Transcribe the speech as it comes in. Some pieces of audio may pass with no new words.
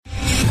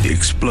The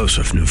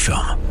explosive new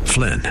film,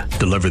 Flynn,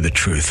 deliver the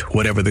truth,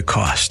 whatever the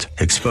cost,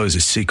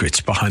 exposes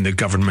secrets behind the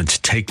government's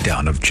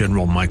takedown of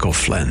General Michael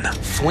Flynn.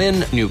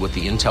 Flynn knew what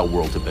the intel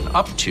world had been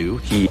up to.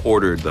 He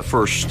ordered the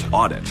first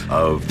audit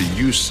of the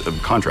use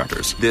of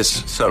contractors.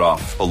 This set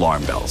off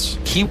alarm bells.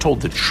 He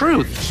told the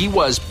truth. He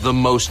was the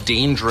most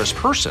dangerous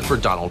person for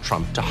Donald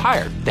Trump to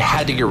hire. They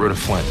had to get rid of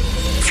Flynn.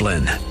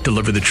 Flynn,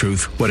 deliver the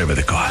truth, whatever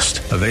the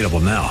cost. Available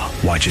now.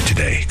 Watch it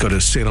today. Go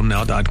to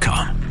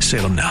salemnow.com.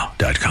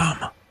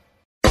 salemnow.com.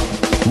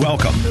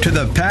 Welcome to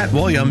the Pat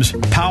Williams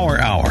Power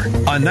Hour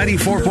on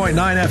 94.9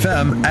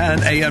 FM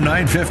and AM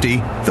 950,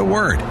 The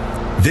Word.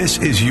 This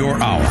is your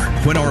hour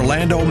when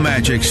Orlando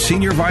Magic's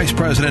Senior Vice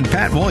President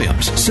Pat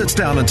Williams sits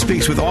down and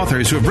speaks with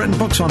authors who have written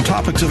books on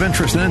topics of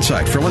interest and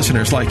insight for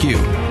listeners like you.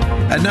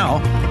 And now,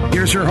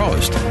 here's your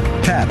host,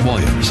 Pat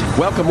Williams.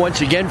 Welcome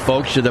once again,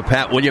 folks, to the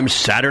Pat Williams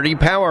Saturday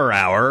Power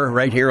Hour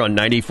right here on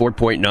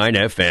 94.9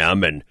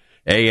 FM and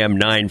AM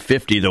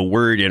 950, The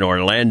Word in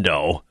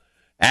Orlando.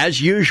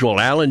 As usual,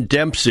 Alan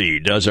Dempsey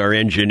does our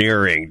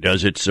engineering,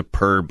 does it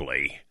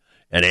superbly.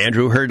 And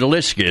Andrew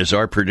Herdaliska is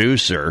our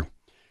producer.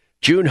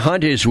 June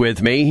Hunt is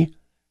with me,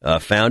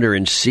 founder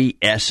and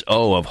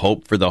CSO of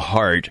Hope for the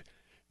Heart,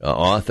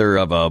 author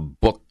of a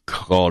book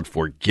called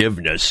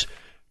Forgiveness.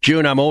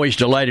 June, I'm always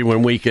delighted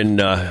when we can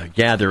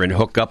gather and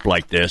hook up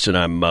like this, and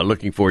I'm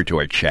looking forward to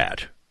our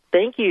chat.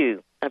 Thank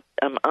you.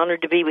 I'm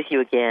honored to be with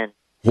you again.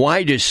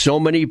 Why do so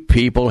many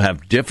people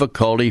have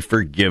difficulty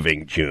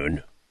forgiving,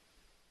 June?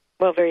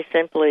 Well, very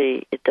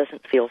simply, it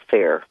doesn't feel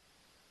fair.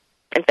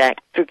 In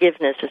fact,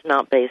 forgiveness is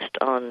not based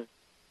on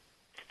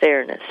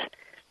fairness.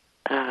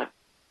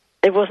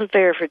 It wasn't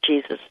fair for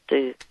Jesus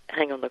to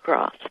hang on the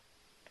cross,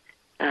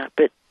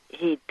 but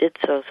he did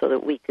so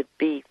that we could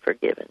be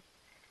forgiven.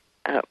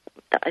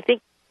 I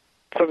think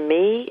for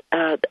me,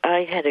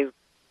 I had a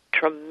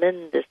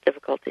tremendous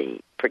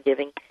difficulty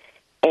forgiving,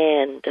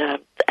 and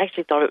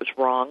actually thought it was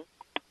wrong.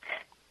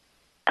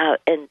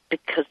 And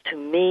because to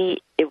me,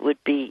 it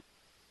would be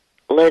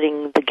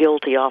letting the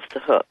guilty off the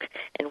hook.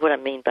 And what I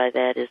mean by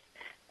that is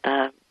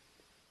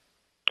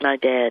my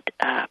dad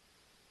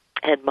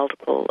had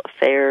multiple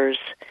affairs,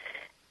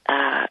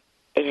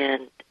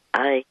 and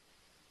I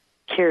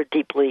cared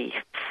deeply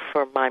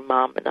for my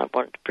mom, and I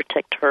wanted to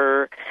protect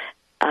her.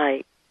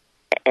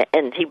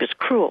 And he was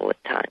cruel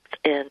at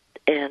times,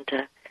 and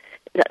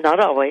not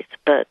always,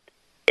 but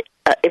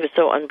it was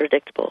so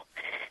unpredictable.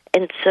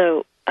 And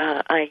so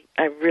I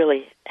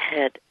really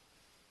had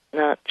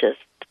not just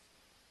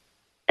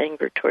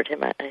anger toward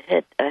him. I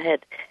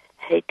had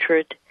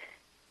hatred,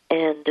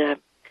 and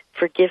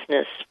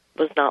forgiveness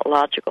was not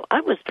logical.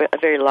 I was a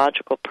very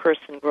logical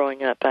person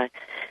growing up.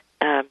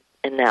 And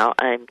now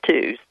I'm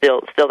too,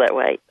 still that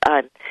way.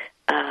 I'm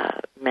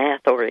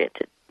math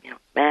oriented.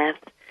 Math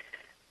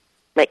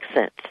makes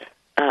sense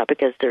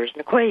because there's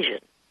an equation.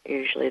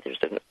 Usually there's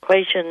an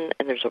equation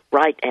and there's a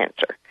right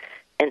answer.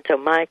 And so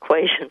my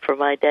equation for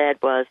my dad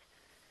was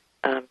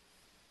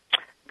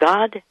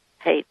God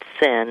hates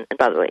sin. And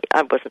by the way,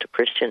 I wasn't a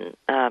Christian.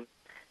 I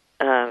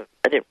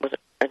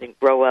didn't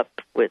grow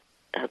up with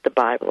the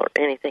Bible or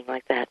anything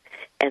like that.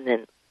 And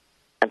then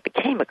I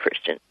became a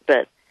Christian.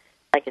 But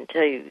I can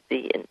tell you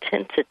the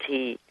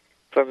intensity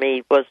for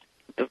me was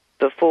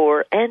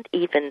before and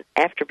even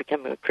after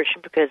becoming a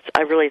Christian, because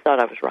I really thought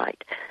I was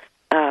right.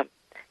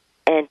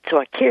 And so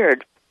I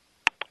cared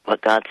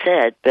what God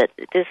said, but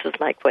this was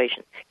my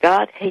equation.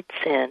 God hates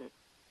sin.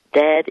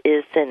 Dad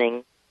is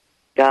sinning.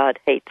 God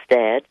hates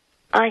Dad.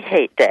 I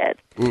hate Dad.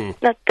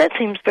 Now, that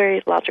seems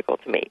very logical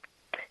to me.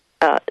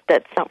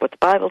 That's not what the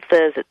Bible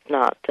says. It's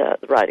not the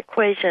right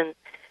equation,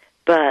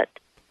 but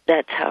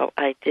that's how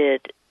I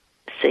did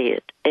see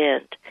it.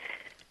 And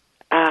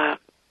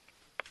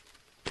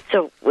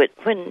so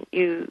when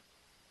you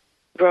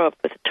grow up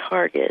with a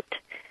target,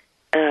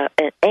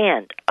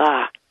 and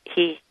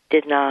he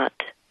did not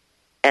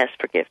ask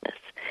forgiveness.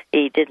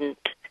 He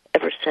didn't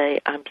ever say,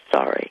 I'm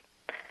sorry.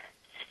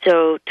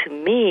 So to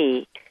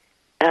me,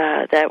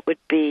 that would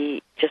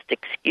be just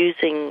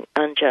excusing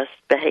unjust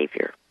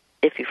behavior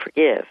if you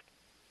forgive.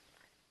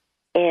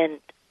 And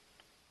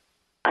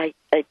I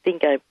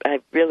think I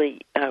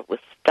really was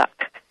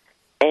stuck.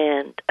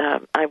 And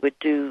I would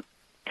do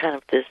kind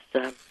of this,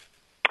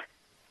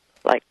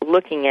 like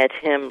looking at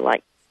him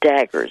like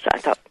daggers. I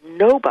thought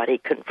nobody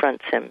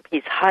confronts him.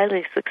 He's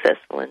highly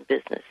successful in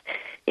business.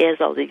 He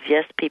has all these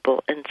yes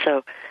people. And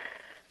so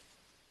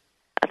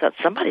I thought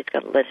somebody's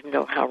got to let him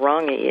know how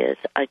wrong he is.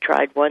 I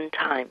tried one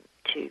time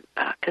to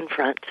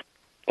confront,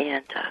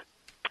 and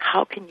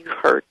how can you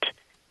hurt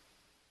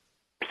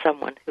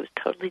someone who's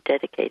totally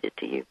dedicated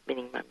to you,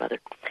 meaning my mother?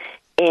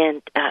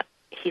 And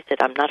he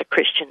said, I'm not a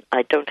Christian.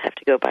 I don't have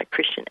to go by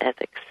Christian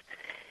ethics.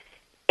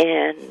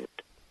 And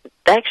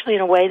actually,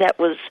 in a way, that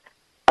was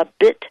a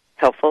bit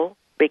helpful,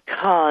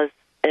 because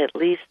at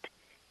least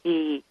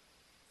he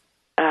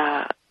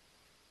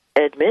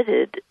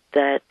admitted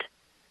that,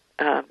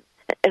 in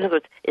other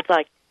words, it's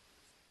like,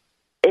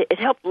 it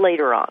helped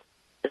later on,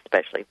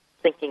 especially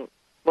thinking,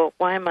 well,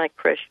 why am I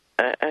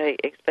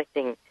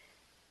expecting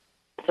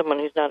someone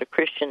who's not a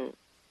Christian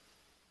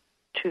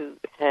to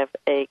have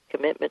a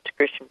commitment to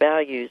Christian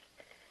values,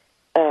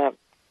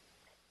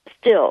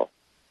 still,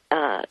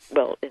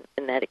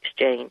 in that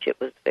exchange, it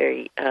was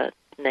very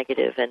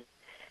negative, and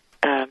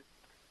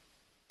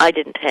I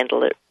didn't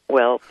handle it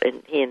well,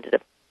 and he ended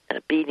up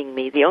beating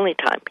me the only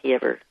time he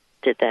ever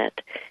did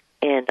that.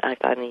 And I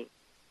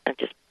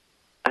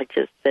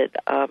just said,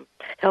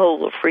 hell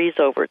will freeze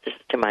over, this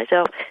is to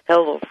myself,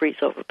 hell will freeze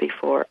over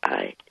before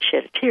I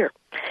shed a tear.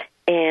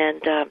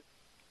 And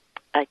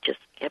I just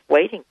kept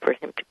waiting for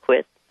him to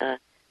quit.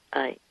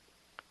 I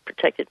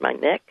protected my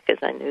neck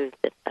because I knew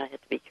that I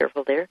had to be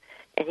careful there.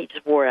 And he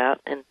just wore out,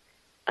 and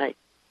I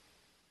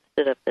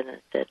stood up and I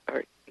said,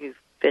 "Are you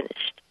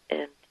finished?"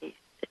 And he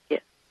said,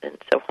 "Yes." And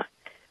so on.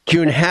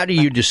 June, how do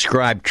you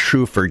describe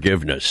true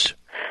forgiveness?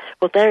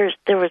 Well, there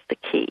was the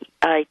key.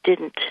 I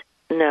didn't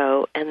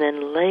know, and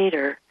then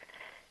later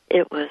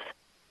it was,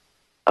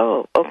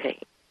 oh, okay.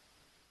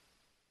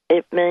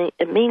 It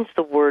means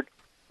the word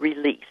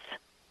release,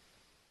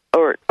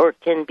 or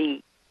can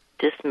be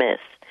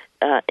dismissed.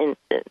 I'm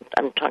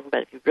talking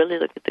about, if you really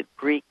look at the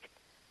Greek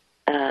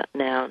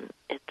noun,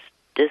 it's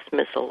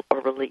dismissal or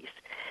release.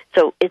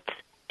 So it's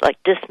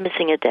like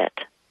dismissing a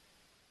debt.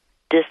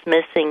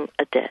 Dismissing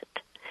a debt.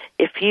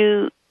 If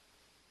you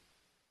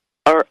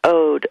are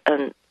owed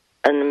an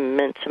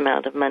immense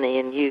amount of money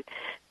and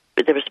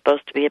there was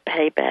supposed to be a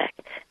payback,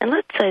 and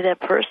let's say that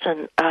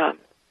person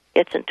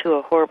gets into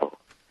a horrible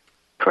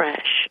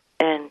crash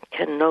and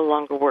can no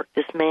longer work.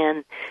 This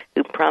man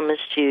who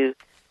promised you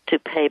to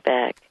pay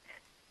back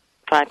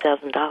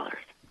 $5,000,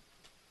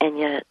 and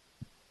yet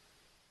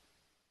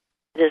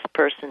this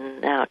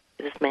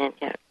man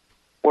can't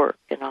work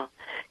and all.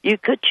 You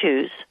could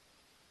choose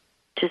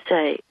to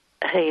say,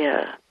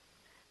 "Hey,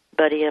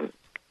 buddy,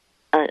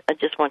 I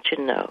just want you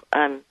to know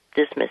I'm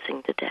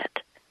dismissing the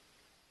debt."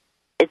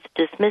 It's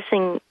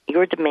dismissing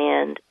your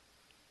demand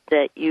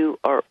that you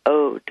are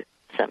owed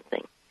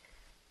something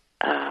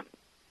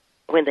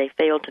when they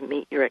fail to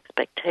meet your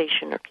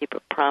expectation or keep a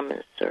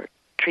promise or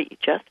treat you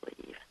justly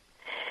even.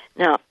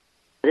 Now,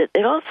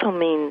 it also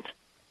means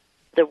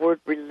the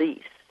word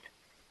release.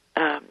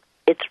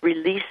 It's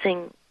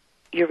releasing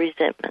your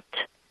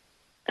resentment.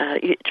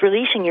 It's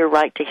releasing your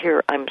right to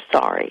hear "I'm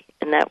sorry,"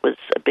 and that was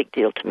a big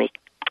deal to me,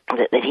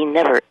 that he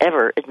never,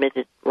 ever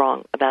admitted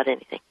wrong about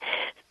anything.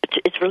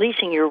 It's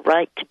releasing your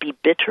right to be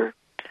bitter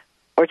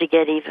or to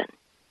get even.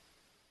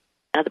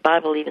 Now, the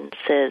Bible even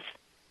says,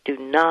 do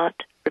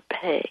not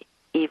repay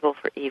evil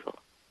for evil.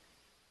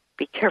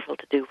 Be careful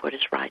to do what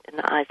is right in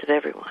the eyes of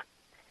everyone.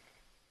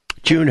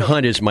 June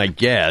Hunt is my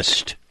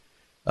guest.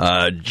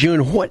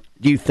 June, what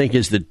do you think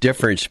is the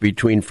difference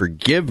between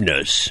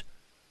forgiveness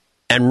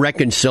and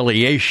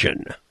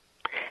reconciliation?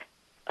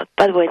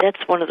 By the way,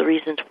 that's one of the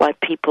reasons why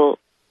people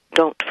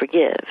don't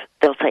forgive.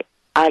 They'll say,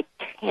 "I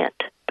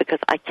can't, because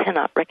I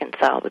cannot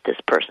reconcile with this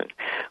person."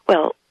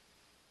 Well,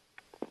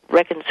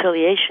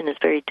 reconciliation is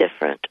very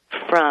different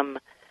from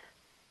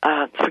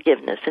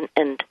forgiveness,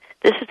 and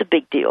this is a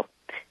big deal.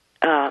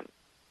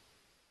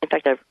 In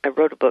fact, I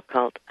wrote a book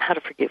called How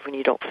to Forgive When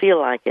You Don't Feel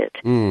Like It,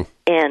 and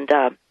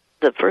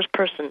the first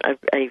person,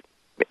 a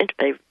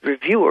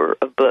reviewer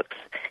of books,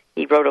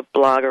 he wrote a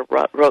blog or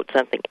wrote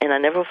something, and I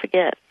never will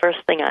forget,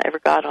 first thing I ever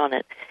got on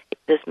it,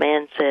 this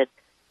man said,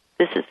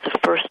 "This is the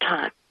first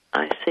time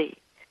I see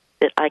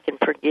that I can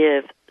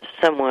forgive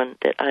someone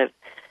that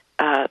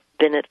I've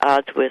been at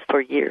odds with for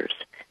years,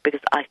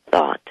 because I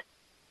thought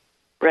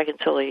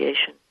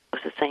reconciliation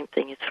was the same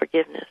thing as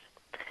forgiveness."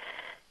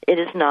 It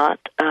is not.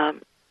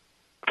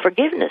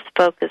 Forgiveness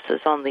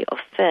focuses on the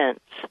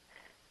offense,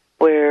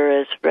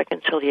 whereas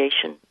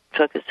reconciliation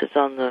focuses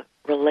on the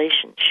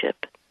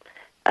relationship.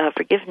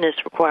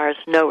 Forgiveness requires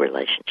no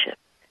relationship.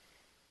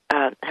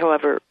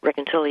 However,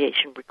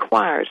 reconciliation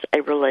requires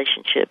a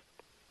relationship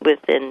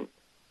within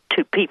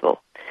two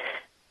people.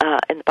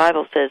 And the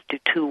Bible says, "Do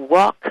two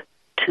walk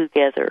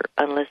together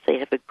unless they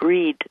have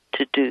agreed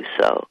to do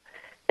so?"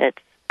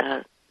 That's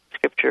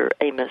Scripture,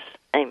 Amos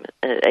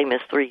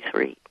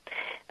 3:3.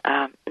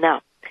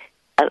 Now,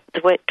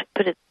 the way to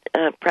put it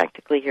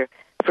practically here,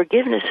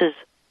 forgiveness is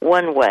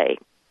one way.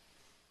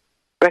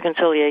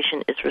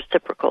 Reconciliation is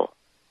reciprocal,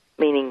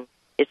 meaning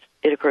it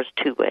occurs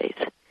two ways.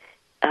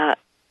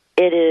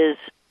 It is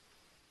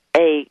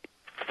a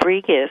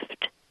free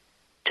gift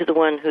to the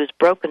one who's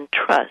broken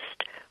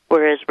trust,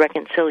 whereas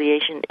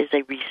reconciliation is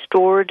a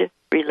restored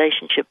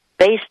relationship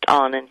based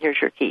on, and here's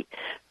your key,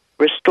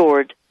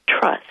 restored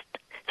trust.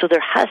 So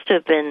there has to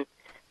have been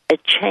a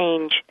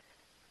change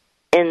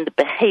in the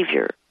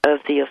behavior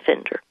of the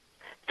offender.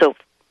 So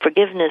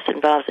forgiveness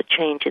involves a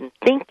change in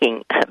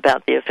thinking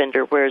about the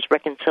offender, whereas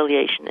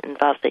reconciliation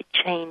involves a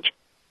change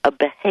of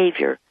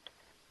behavior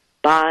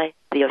by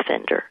the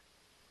offender.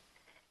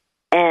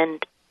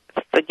 And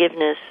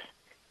forgiveness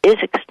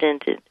is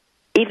extended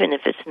even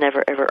if it's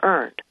never, ever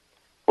earned,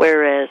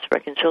 whereas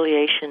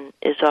reconciliation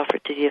is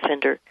offered to the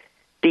offender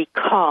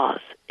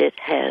because it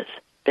has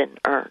been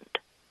earned.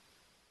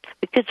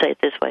 We could say it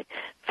this way: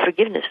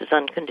 forgiveness is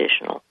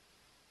unconditional,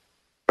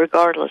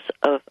 regardless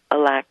of a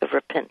lack of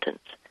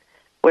repentance,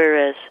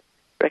 whereas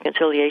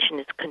reconciliation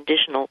is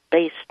conditional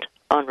based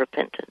on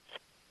repentance.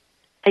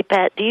 Hey,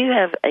 Pat, do you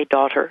have a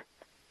daughter?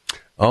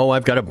 Oh,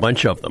 I've got a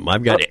bunch of them.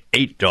 I've got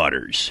 8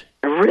 daughters.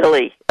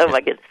 Really? Oh,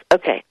 my goodness.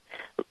 Okay.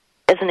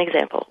 As an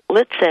example,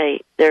 let's say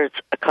there's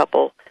a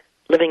couple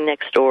living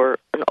next door,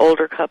 an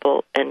older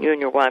couple, and you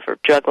and your wife are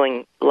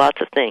juggling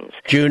lots of things.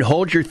 June,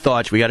 hold your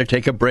thoughts. We got to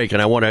take a break,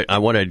 and I want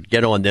to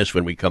get on this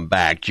when we come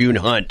back. June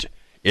Hunt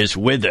is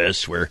with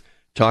us. We're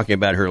talking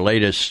about her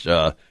latest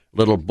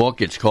little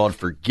book. It's called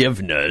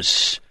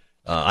Forgiveness.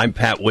 I'm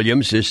Pat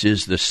Williams. This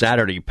is the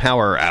Saturday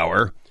Power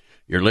Hour.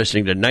 You're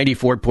listening to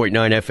 94.9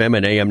 FM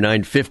and AM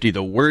 950,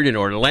 The Word in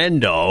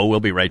Orlando. We'll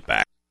be right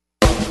back.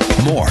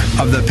 More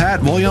of the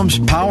Pat Williams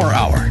Power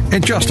Hour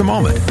in just a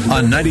moment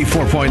on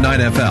 94.9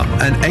 FM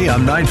and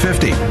AM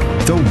 950,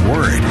 The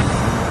Word.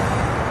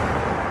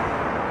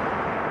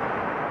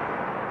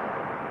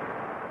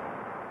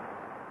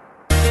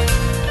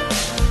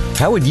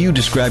 How would you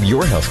describe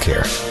your health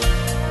care?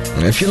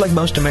 If you're like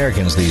most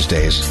Americans these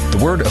days, the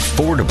word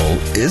affordable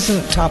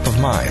isn't top of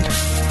mind.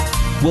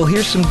 Well,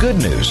 here's some good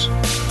news.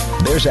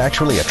 There's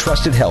actually a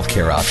trusted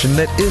healthcare option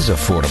that is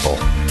affordable.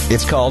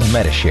 It's called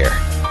Medishare.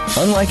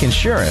 Unlike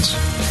insurance,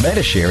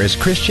 Medishare is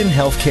Christian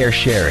healthcare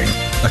sharing,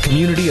 a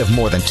community of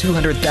more than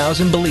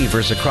 200,000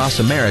 believers across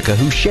America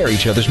who share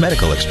each other's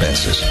medical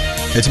expenses.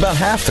 It's about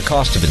half the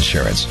cost of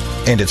insurance,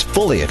 and it's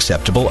fully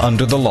acceptable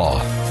under the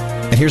law.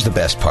 And here's the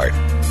best part.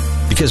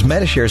 Because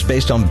Medishare is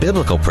based on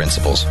biblical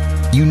principles,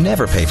 you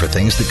never pay for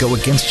things that go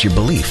against your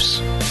beliefs.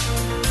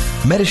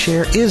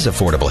 Medishare is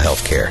affordable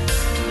healthcare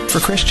for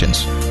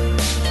Christians.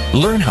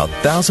 Learn how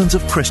thousands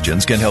of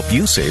Christians can help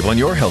you save on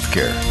your health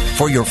care.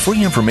 For your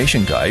free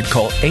information guide,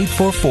 call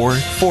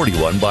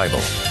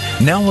 844-41-BIBLE.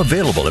 Now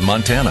available in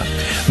Montana.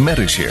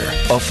 Medishare,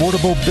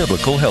 affordable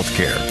biblical health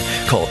care.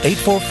 Call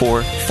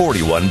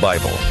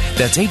 844-41-BIBLE.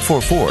 That's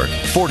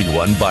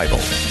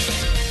 844-41-BIBLE.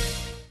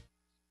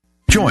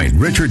 Join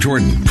Richard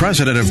Jordan,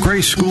 president of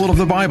Grace School of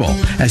the Bible,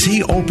 as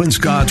he opens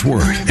God's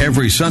Word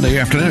every Sunday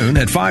afternoon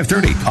at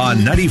 5:30 on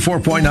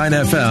 94.9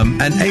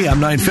 FM and AM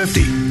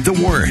 950, The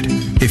Word.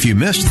 If you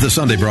missed the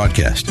Sunday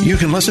broadcast, you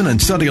can listen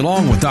and study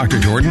along with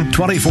Dr. Jordan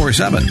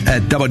 24/7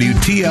 at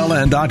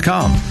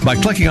WTLN.com by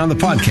clicking on the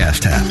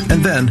podcast tab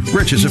and then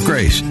Riches of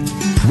Grace.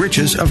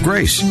 Riches of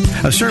Grace,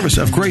 a service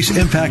of Grace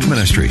Impact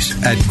Ministries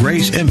at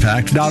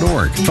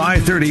graceimpact.org,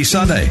 5:30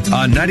 Sunday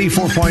on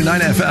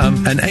 94.9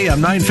 FM and AM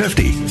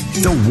 950,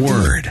 The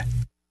Word.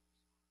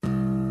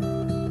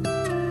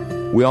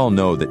 We all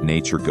know that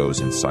nature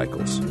goes in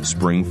cycles.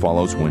 Spring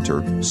follows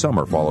winter,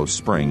 summer follows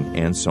spring,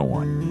 and so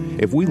on.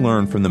 If we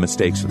learn from the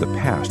mistakes of the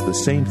past, the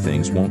same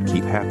things won't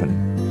keep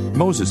happening.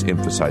 Moses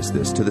emphasized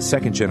this to the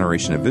second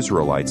generation of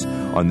Israelites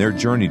on their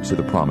journey to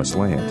the Promised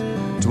Land.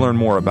 To learn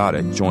more about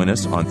it, join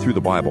us on Through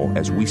the Bible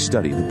as we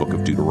study the book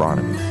of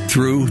Deuteronomy.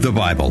 Through the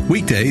Bible,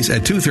 weekdays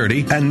at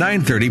 2:30 and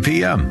 9:30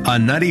 p.m.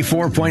 on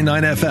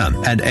 94.9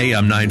 FM and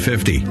AM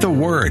 950, The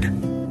Word.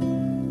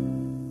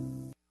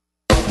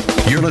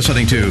 You're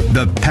listening to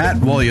the Pat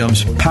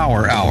Williams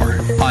Power Hour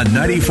on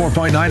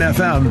 94.9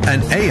 FM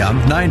and AM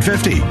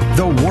 950,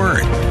 The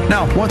Word.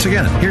 Now, once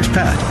again, here's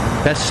Pat.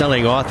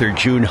 Best-selling author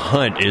June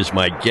Hunt is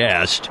my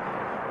guest.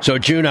 So,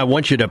 June, I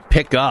want you to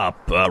pick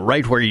up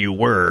right where you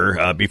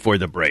were before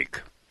the break.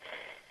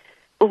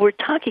 Well, we're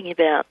talking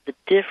about the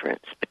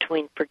difference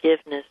between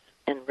forgiveness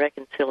and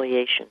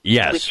reconciliation,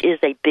 yes, which is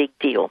a big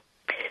deal.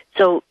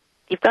 So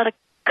you've got a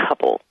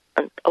couple,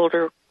 an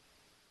older,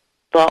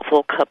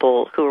 thoughtful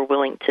couple who are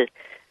willing to,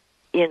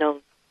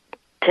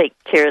 take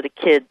care of the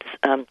kids,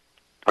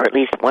 or at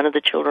least one of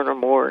the children or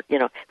more.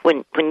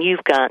 When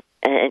you've got,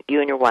 and you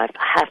and your wife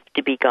have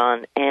to be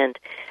gone, and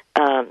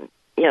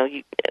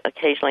you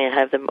occasionally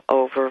have them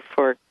over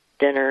for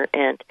dinner,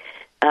 and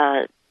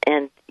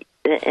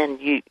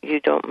you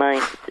don't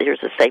mind.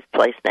 There's a safe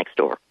place next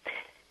door.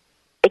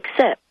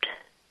 Except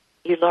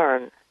you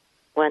learn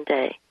one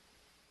day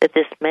that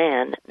this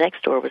man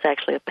next door was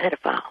actually a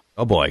pedophile.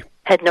 Oh boy!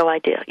 Had no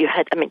idea. You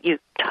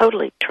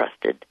totally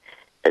trusted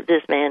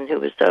this man who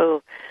was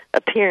so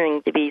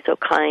appearing to be so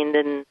kind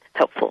and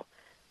helpful.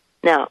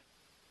 Now,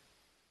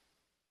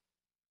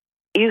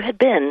 you had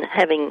been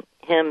having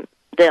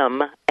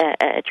them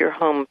at your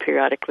home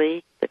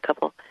periodically, the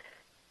couple.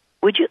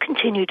 Would you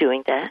continue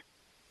doing that?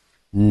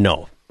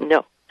 No.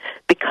 No,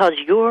 because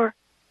your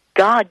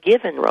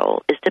God-given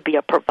role is to be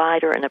a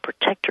provider and a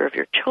protector of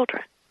your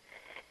children.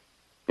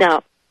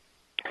 Now,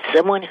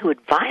 someone who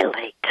would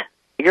violate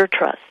your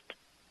trust,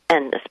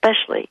 and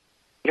especially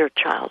your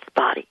child's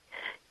body,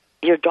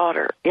 your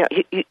daughter,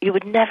 you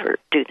would never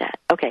do that.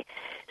 Okay,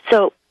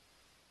 so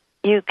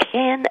you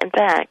can, in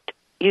fact,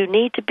 you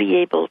need to be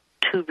able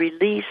to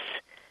release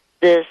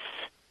this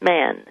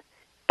man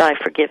by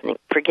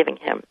forgiving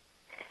him.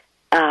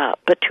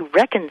 But to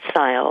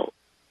reconcile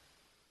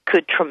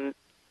could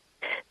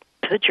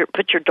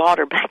put your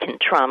daughter back in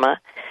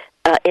trauma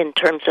in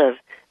terms of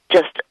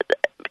just,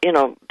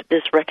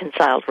 this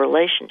reconciled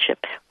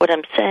relationship. What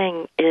I'm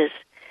saying is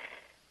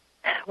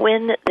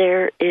when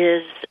there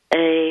is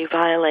a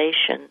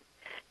violation,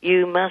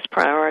 you must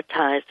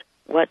prioritize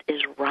what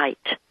is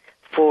right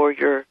for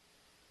your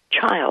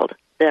child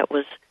that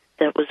was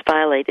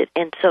violated,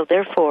 and so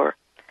therefore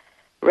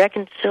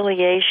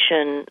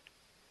reconciliation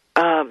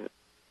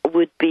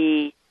would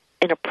be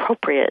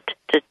inappropriate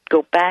to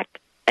go back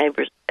as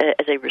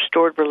a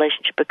restored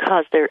relationship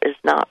because there is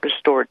not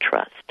restored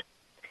trust.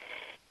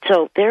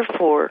 So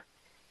therefore,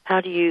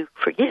 how do you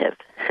forgive?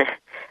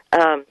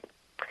 And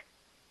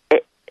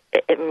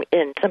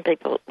some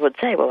people would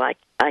say, well, I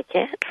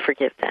can't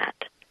forgive that.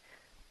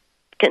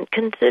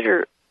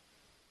 Consider,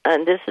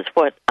 and this is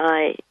what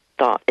I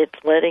thought, it's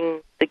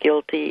letting the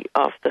guilty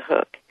off the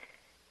hook.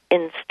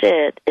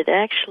 Instead, it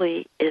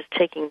actually is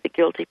taking the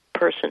guilty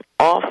person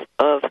off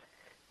of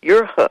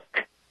your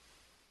hook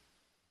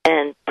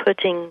and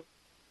putting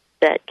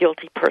that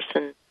guilty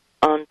person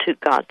onto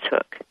God's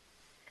hook.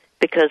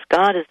 Because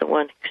God is the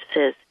one who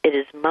says, it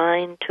is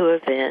mine to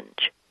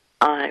avenge,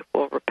 I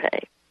will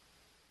repay.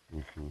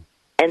 Mm-hmm.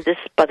 And this,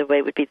 by the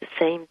way, would be the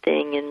same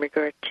thing in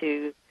regard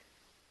to,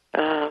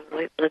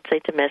 let's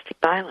say, domestic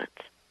violence.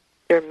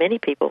 There are many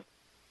people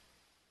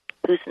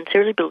who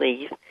sincerely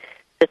believe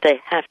that they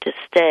have to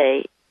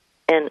stay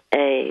in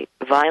a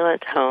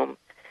violent home.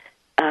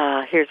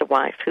 Here's a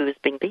wife who is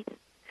being beaten.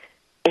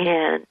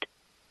 And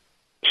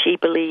she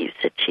believes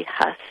that she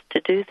has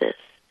to do this.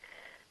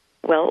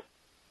 Well,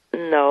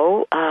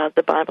 no,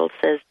 the Bible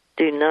says,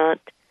 do not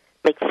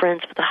make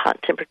friends with a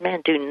hot-tempered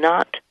man. Do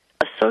not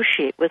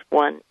associate with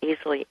one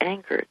easily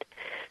angered.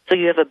 So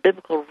you have a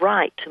biblical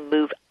right to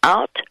move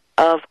out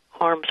of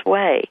harm's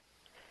way.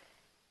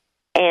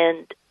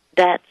 And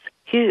that's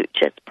huge.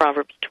 That's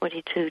Proverbs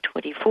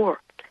 22:24.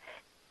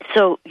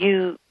 So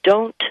you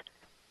don't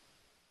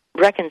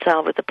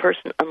reconcile with the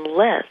person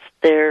unless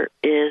there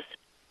is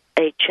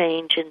a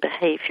change in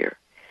behavior.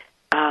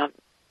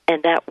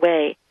 And that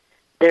way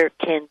there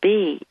can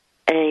be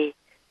a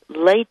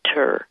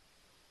later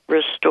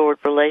restored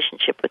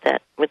relationship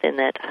within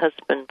that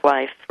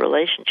husband-wife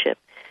relationship.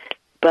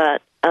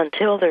 But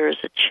until there is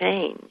a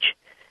change,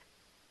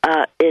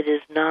 it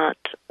is not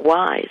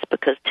wise,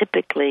 because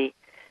typically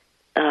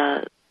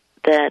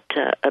that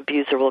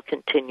abuser will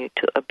continue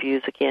to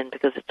abuse again,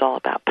 because it's all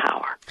about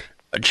power.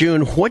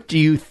 June, what do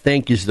you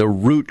think is the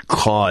root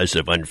cause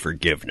of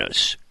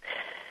unforgiveness?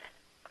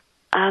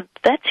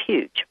 That's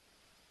huge.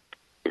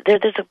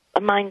 There's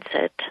a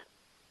mindset.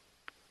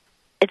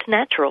 It's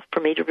natural for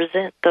me to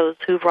resent those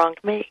who've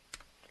wronged me.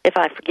 If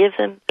I forgive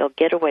them, they'll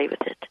get away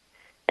with it.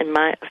 And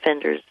my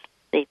offenders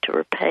need to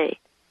repay.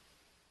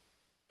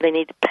 They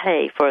need to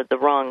pay for the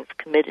wrongs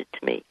committed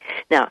to me.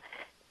 Now,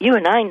 you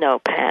and I know,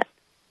 Pat,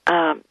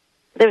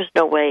 there's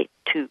no way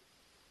to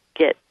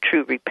get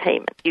true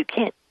repayment. You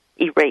can't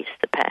erase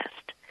the past.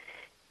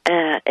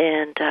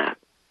 And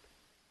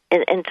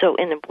so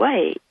in a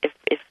way,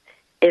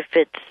 if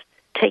it's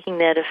taking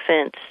that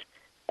offense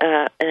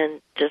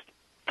and just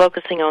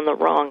focusing on the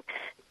wrong,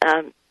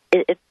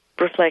 it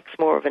reflects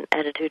more of an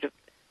attitude of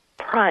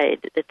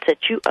pride that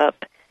sets you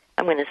up,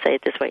 I'm going to say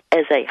it this way,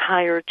 as a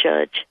higher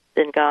judge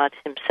than God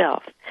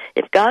himself.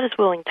 If God is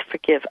willing to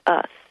forgive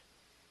us,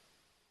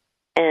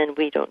 and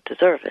we don't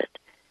deserve it,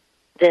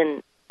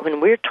 then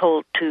when we're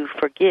told to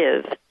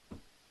forgive,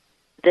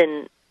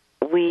 then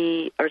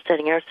we are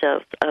setting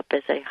ourselves up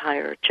as a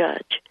higher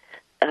judge.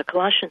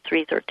 Colossians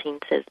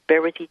 3:13 says,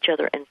 bear with each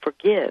other and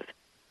forgive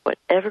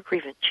whatever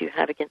grievance you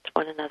have against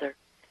one another.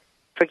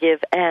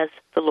 Forgive as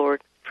the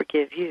Lord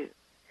forgive you.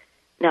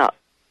 Now,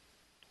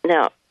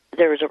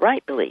 there is a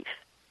right belief.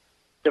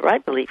 The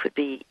right belief would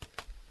be,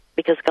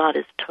 because God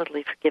has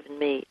totally forgiven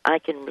me, I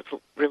can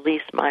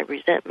release my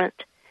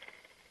resentment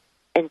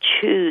and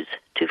choose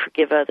to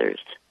forgive others.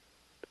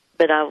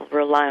 But I will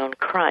rely on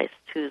Christ,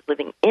 who is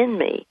living in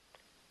me,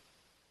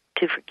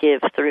 to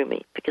forgive through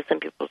me. Because some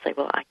people say,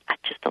 well, I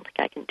just don't think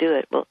I can do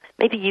it. Well,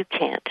 maybe you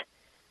can't.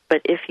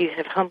 But if you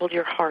have humbled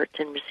your heart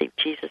and received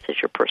Jesus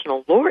as your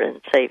personal Lord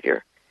and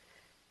Savior,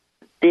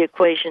 the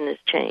equation has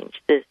changed.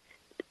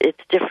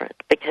 It's different,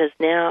 because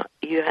now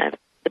you have,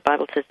 the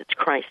Bible says it's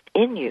Christ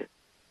in you,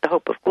 the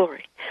hope of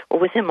glory. Well,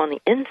 with him on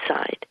the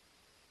inside,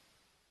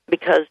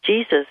 because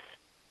Jesus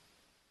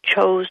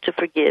chose to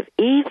forgive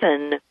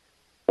even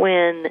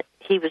when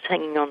he was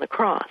hanging on the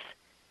cross,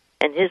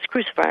 and his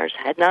crucifiers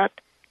had not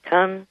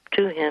come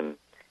to him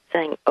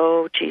saying,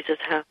 oh, Jesus,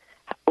 how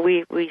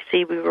we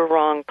see we were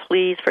wrong,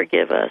 please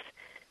forgive us.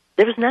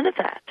 There was none of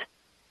that.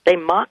 They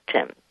mocked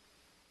him.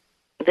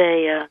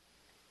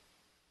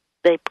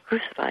 They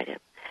crucified him.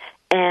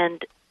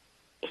 And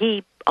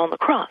he, on the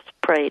cross,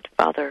 prayed,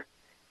 Father,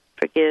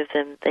 forgive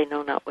them, they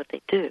know not what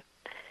they do.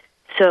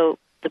 So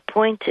the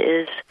point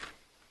is,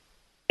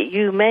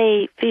 you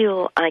may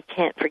feel I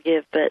can't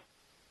forgive, but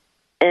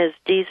as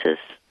Jesus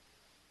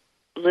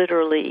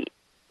literally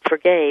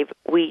forgave,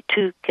 we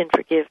too can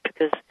forgive,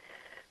 because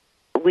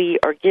we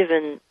are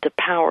given the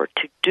power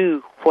to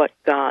do what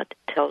God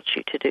tells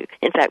you to do.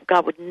 In fact,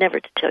 God would never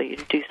tell you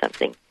to do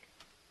something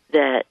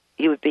that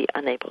you would be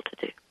unable to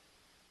do.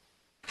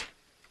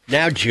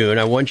 Now, June,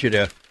 I want you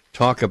to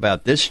talk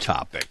about this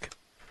topic.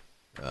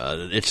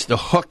 It's the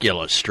hook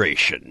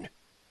illustration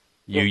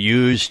you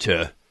use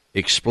to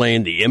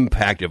explain the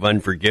impact of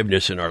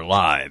unforgiveness in our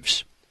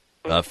lives.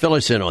 Fill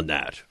us in on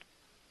that.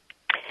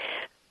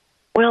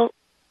 Well,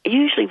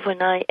 usually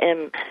when I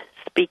am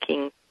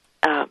speaking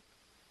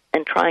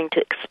and trying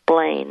to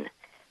explain,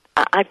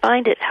 I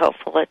find it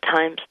helpful at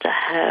times to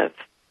have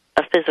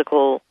a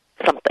physical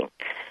something.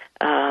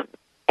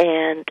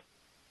 And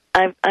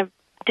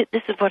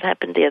this is what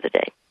happened the other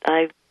day.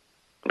 I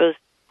was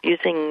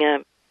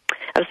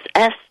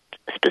asked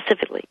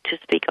specifically to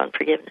speak on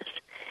forgiveness.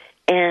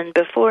 And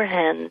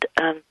beforehand,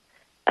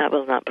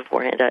 not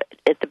beforehand,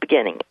 at the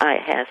beginning, I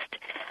asked,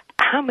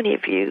 how many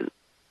of you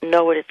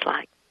know what it's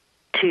like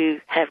to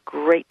have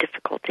great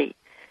difficulty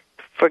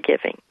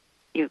forgiving?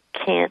 You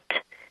can't,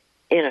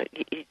 you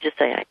just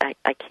say,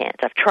 I can't.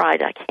 I've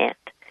tried, I can't.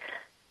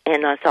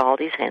 And I saw all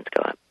these hands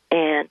go up.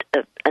 And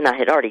I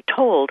had already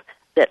told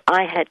that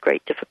I had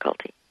great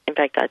difficulty. In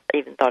fact, I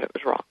even thought it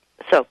was wrong.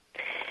 So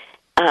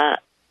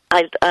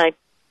I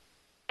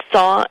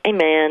saw a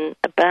man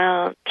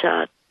about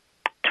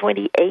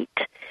 28,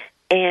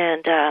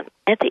 and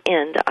at the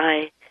end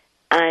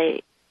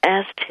I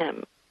asked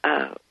him,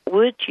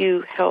 would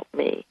you help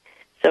me?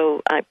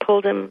 So I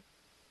pulled him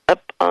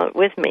up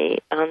with me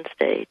on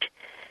stage,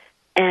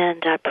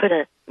 and I put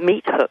a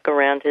meat hook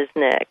around his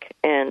neck,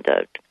 and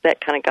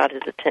that kind of got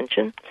his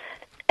attention.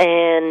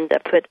 And I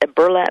put a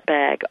burlap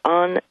bag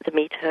on the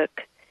meat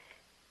hook,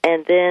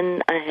 and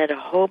then I had a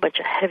whole bunch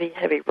of heavy,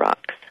 heavy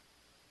rocks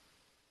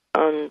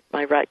on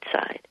my right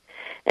side.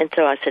 And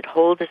so I said,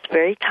 hold this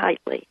very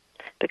tightly,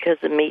 because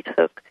the meat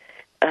hook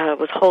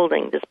was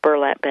holding this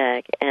burlap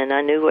bag, and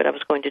I knew what I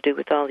was going to do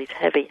with all these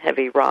heavy,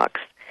 heavy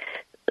rocks.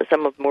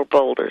 Some of them were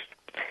boulders.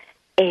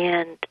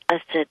 And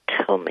I said,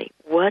 tell me,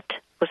 what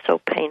was so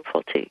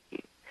painful to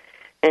you?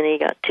 And he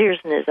got tears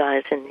in his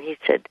eyes, and he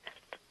said,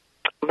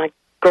 my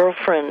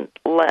girlfriend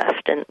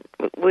left, and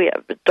we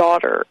have a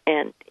daughter,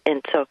 and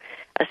so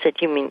I said,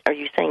 are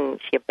you saying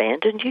she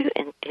abandoned you?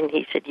 And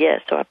he said,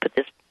 yes. So I put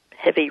this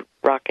heavy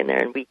rock in there,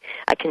 and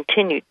I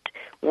continued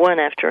one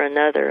after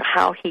another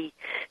how he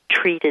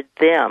treated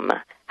them,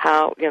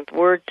 how the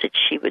words that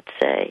she would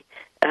say,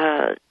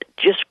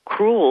 just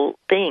cruel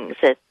things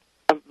that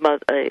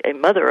a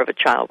mother of a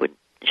child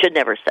should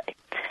never say.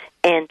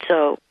 And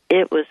so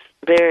it was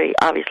very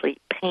obviously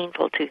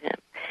painful to him.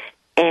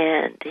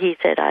 And he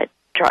said, I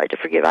tried to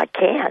forgive. I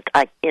can't.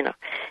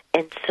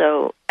 And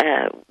so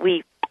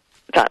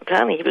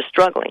finally he was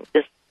struggling.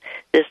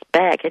 This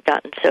bag had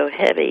gotten so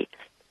heavy,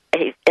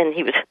 and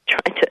he was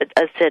trying to.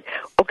 I said,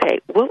 okay,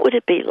 what would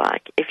it be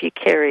like if you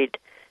carried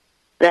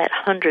that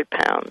 100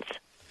 pounds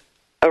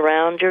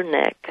around your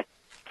neck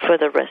for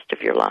the rest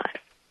of your life?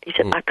 He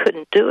said, I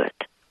couldn't do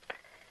it.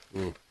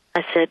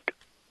 I said,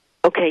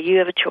 okay, you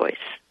have a choice.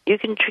 You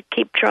can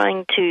keep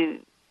trying to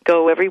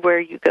go everywhere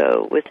you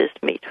go with this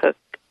meat hook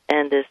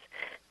and this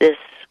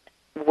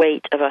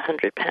weight of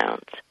 100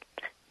 pounds.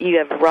 You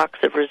have rocks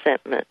of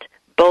resentment,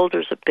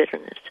 boulders of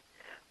bitterness.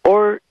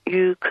 Or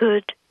you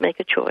could make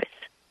a choice.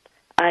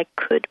 I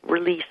could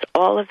release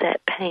all of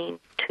that pain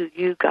to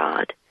you,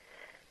 God,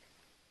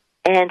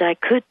 and I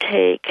could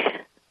take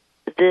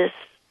this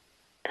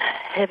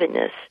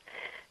heaviness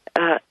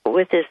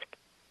with this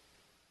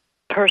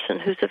person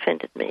who's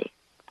offended me,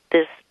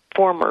 this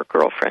former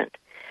girlfriend.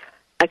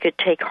 I could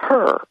take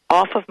her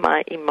off of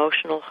my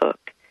emotional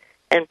hook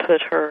and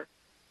put her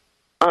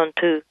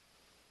onto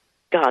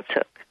God's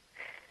hook,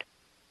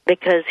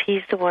 because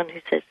he's the one who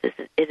says,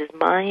 it is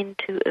mine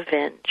to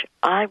avenge.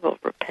 I will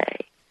repay.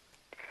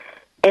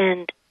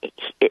 And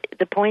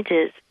the point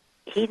is,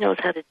 he knows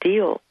how to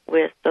deal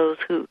with those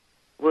who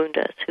wound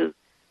us, who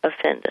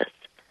offend us,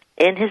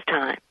 in his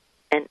time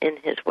and in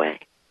his way.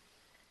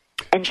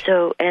 And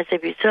so, as a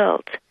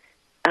result,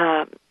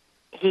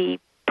 he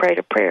prayed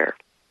a prayer,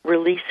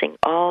 releasing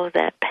all of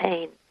that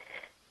pain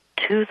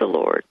to the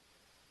Lord,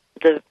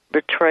 the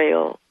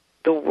betrayal,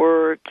 the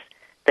words,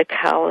 the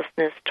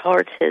callousness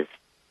towards his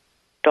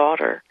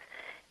daughter.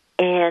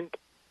 And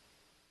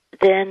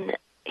then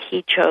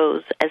he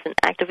chose, as an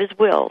act of his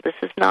will, this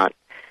is not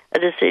a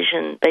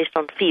decision based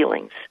on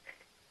feelings.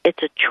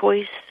 It's a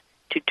choice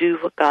to do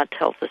what God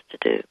tells us to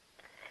do,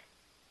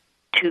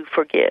 to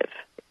forgive,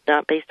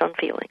 not based on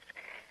feelings,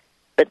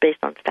 but based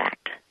on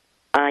fact.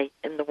 I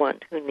am the one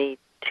who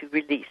needs to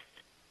release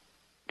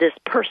this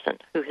person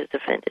who has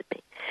offended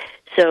me.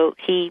 So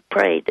he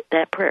prayed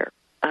that prayer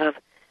of,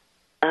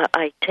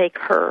 I take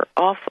her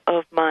off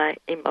of my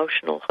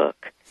emotional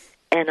hook,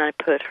 and I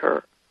put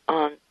her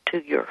onto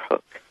your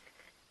hook,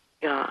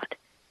 God.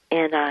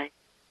 And I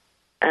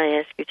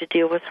ask you to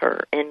deal with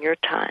her in your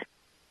time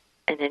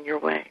and in your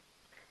way.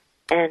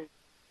 And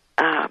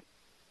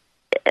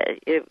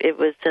it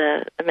was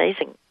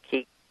amazing.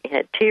 He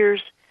had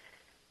tears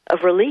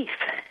of relief.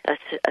 I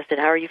said,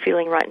 how are you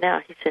feeling right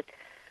now? He said,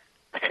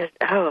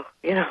 oh,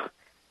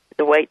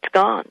 the weight's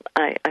gone.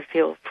 I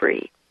feel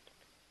free.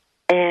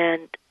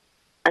 And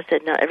I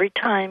said, now every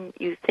time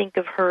you think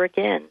of her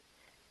again,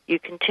 you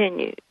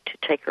continue to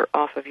take her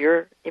off of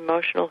your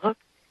emotional hook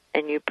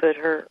and you put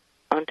her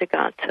onto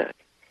God's hook.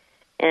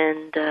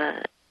 And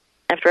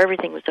after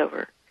everything was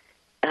over,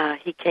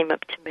 he came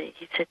up to me.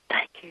 He said,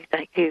 thank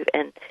you.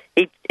 And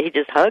he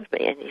just hugged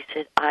me, and he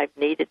said, I've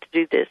needed to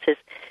do this.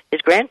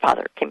 His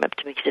grandfather came up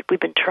to me. He said, we've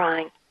been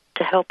trying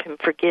to help him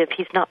forgive.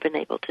 He's not been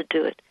able to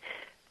do it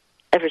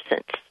ever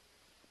since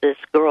this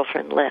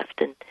girlfriend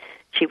left. And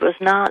she was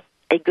not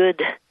a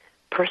good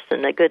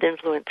person, a good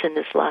influence in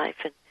his life.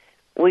 And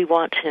we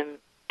want him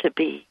to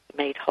be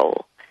made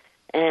whole.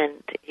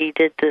 And he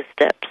did the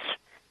steps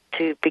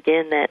to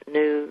begin that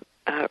new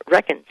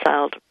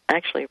reconciled,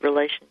 actually,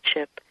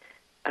 relationship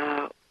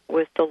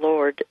with the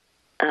Lord.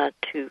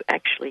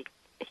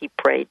 He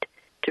prayed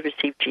to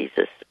receive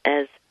Jesus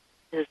as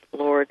his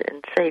Lord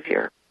and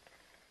Savior.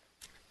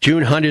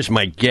 June Hunt is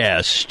my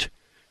guest,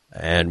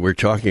 and we're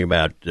talking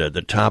about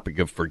the topic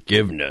of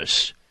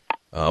forgiveness.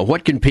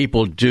 What can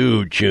people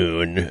do,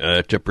 June,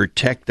 to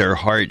protect their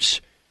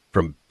hearts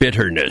from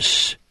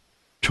bitterness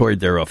toward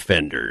their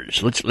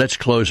offenders? Let's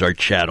close our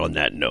chat on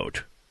that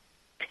note.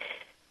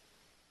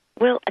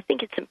 Well, I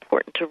think it's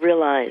important to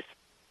realize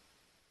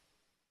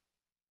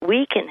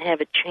we can have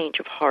a change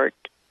of heart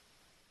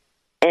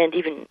and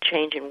even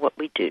change in what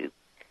we do,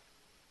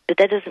 but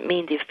that doesn't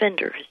mean the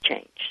offender has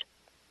changed.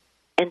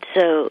 And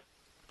so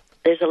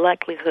there's a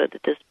likelihood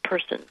that this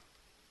person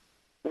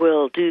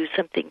will do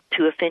something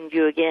to offend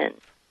you again,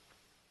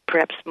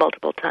 perhaps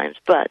multiple times.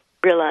 But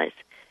realize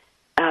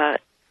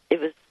it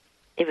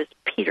was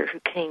Peter who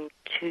came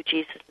to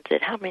Jesus and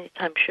said, how many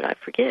times should I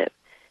forgive?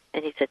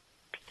 And he said,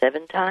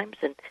 7 times.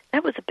 And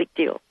that was a big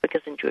deal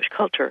because in Jewish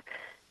culture,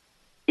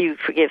 you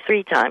forgive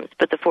 3 times,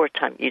 but the 4th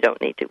time you don't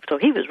need to. So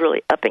he was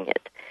really upping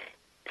it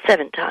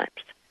 7 times.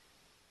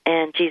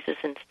 And Jesus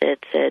instead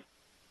said,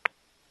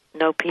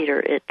 no, Peter,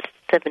 it's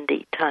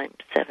 70 times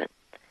 7.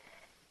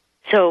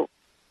 So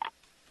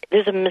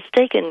there's a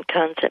mistaken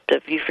concept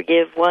of you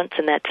forgive once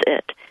and that's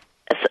it.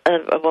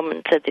 A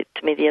woman said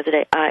to me the other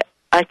day,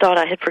 I thought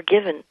I had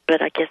forgiven,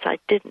 but I guess I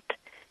didn't.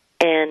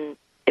 And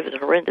it was a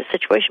horrendous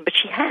situation, but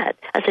she had.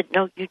 I said,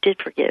 no, you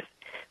did forgive.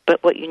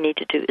 But what you need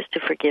to do is to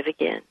forgive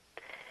again.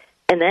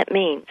 And that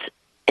means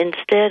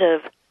instead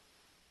of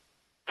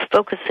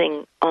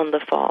focusing on the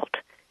fault,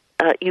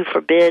 you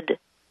forbid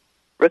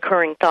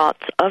recurring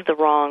thoughts of the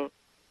wrong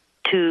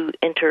to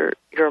enter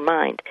your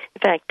mind.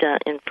 In fact,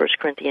 in 1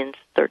 Corinthians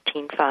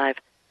 13:5,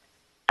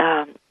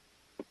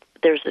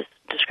 there's this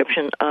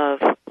description of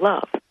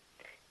love.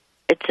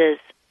 It says,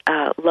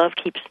 love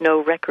keeps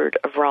no record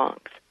of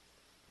wrongs.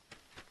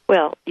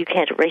 Well, you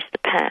can't erase the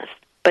past,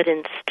 but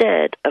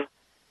instead of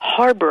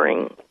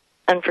harboring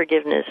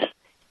unforgiveness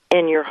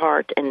in your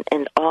heart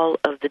and all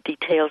of the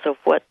details of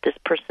what this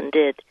person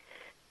did,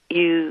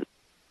 you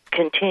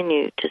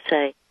continue to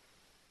say,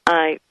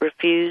 I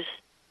refuse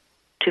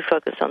to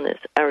focus on this.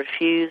 I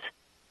refuse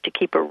to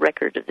keep a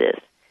record of this,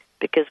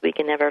 because we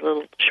can have our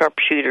little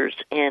sharpshooters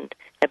and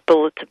have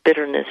bullets of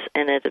bitterness,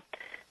 and at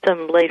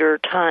some later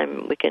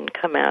time we can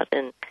come out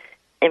and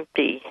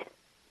empty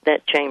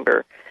that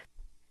chamber.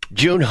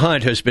 June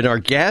Hunt has been our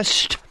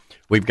guest.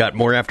 We've got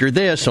more after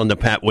this on the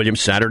Pat Williams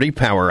Saturday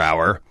Power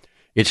Hour.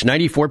 It's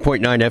 94.9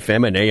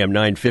 FM and AM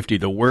 950,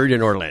 The Word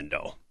in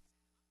Orlando.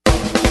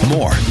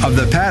 More of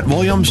the Pat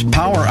Williams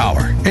Power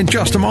Hour in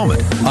just a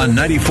moment on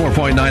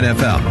 94.9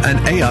 FM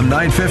and AM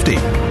 950,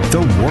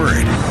 The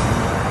Word.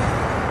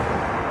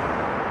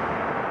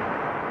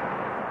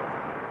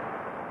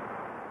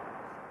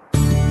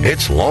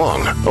 It's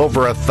long,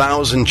 over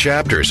 1,000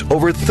 chapters,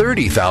 over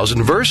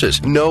 30,000 verses.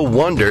 No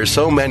wonder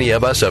so many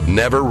of us have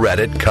never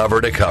read it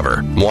cover to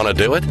cover. Want to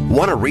do it?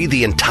 Want to read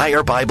the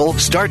entire Bible?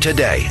 Start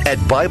today at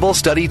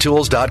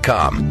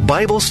BibleStudyTools.com.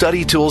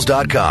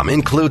 BibleStudyTools.com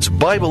includes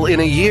Bible in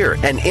a Year,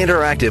 an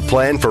interactive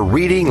plan for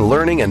reading,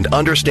 learning, and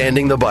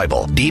understanding the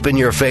Bible. Deepen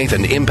your faith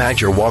and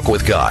impact your walk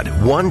with God,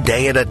 one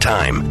day at a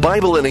time.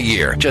 Bible in a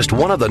Year, just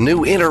one of the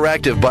new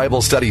interactive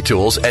Bible study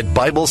tools at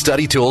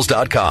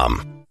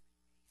BibleStudyTools.com.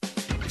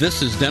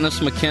 This is Dennis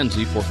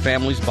McKenzie for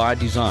Families by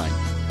Design.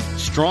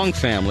 Strong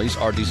families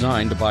are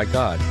designed by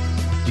God.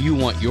 Do you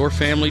want your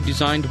family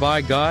designed by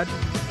God?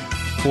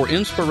 For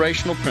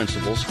inspirational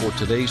principles for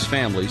today's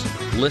families,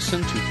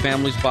 listen to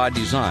Families by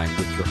Design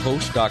with your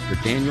host, Dr.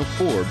 Daniel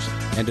Forbes,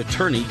 and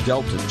attorney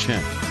Delton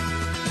Chen.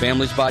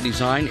 Families by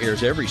Design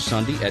airs every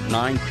Sunday at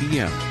 9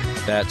 p.m.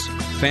 That's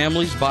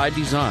Families by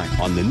Design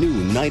on the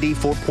new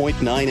 94.9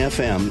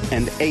 FM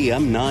and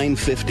AM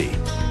 950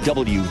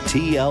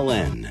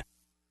 WTLN.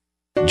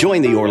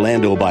 Join the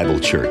Orlando Bible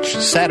Church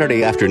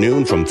Saturday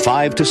afternoon from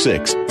 5 to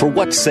 6 for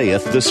What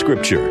Saith the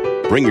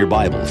Scripture. Bring your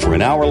Bible for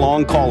an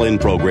hour-long call-in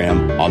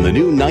program on the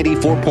new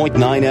 94.9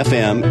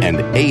 FM and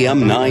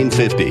AM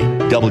 950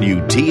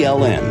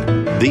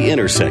 WTLN, the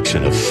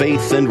intersection of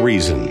faith and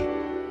reason.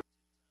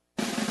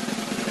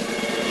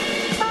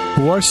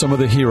 Who are some of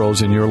the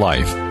heroes in your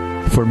life?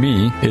 For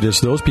me, it is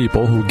those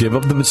people who give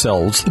of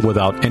themselves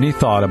without any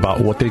thought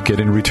about what they get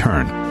in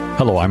return.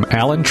 Hello, I'm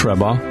Alan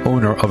Treba,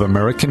 owner of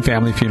American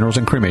Family Funerals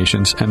and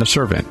Cremations and a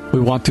servant.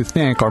 We want to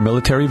thank our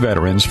military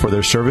veterans for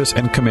their service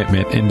and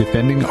commitment in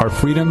defending our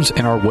freedoms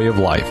and our way of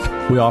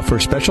life. We offer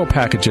special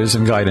packages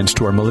and guidance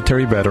to our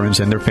military veterans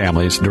and their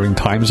families during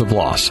times of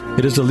loss.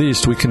 It is the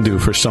least we can do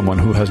for someone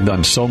who has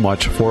done so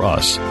much for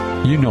us.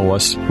 You know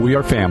us. We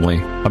are family.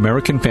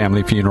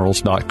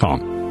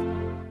 AmericanFamilyFunerals.com.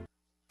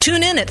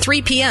 Tune in at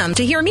 3 p.m.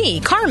 to hear me,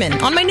 Carmen,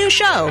 on my new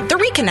show, The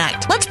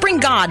Reconnect. Let's bring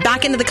God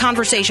back into the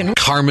conversation.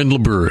 Carmen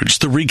LaBerge,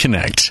 The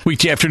Reconnect.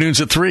 Weekday afternoons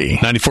at 3,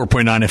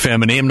 94.9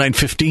 FM and AM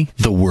 950,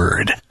 The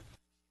Word.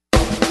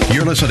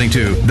 You're listening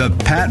to the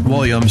Pat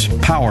Williams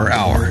Power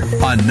Hour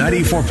on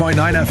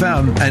 94.9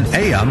 FM and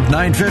AM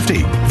 950,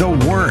 The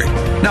Word.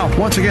 Now,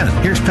 once again,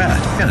 here's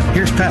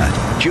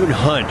Pat. June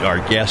Hunt, our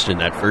guest in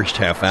that first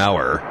half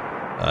hour,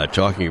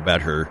 talking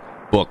about her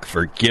book,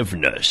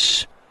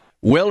 Forgiveness.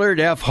 Willard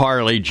F.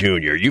 Harley,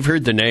 Jr., you've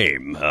heard the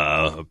name,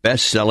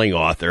 best-selling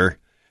author,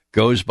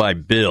 goes by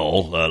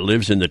Bill,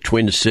 lives in the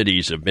Twin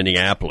Cities of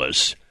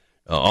Minneapolis,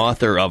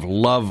 author of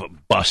Love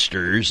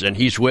Busters, and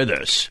he's with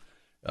us.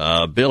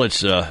 Bill,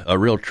 it's a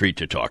real treat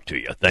to talk to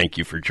you. Thank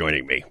you for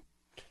joining me.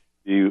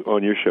 You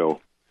on your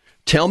show.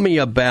 Tell me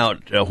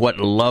about what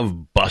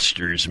Love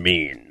Busters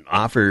mean.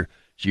 Offers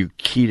you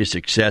key to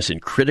success in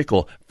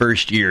critical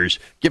first years.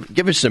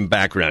 Give us some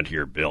background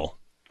here, Bill.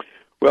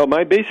 Well,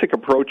 my basic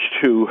approach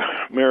to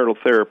marital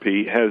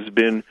therapy has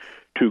been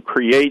to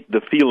create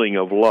the feeling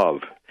of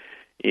love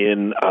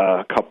in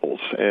couples,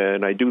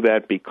 and I do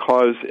that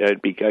because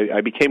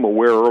I became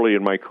aware early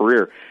in my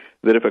career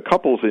that if a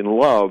couple's in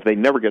love, they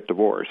never get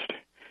divorced,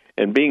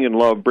 and being in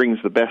love brings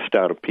the best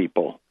out of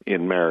people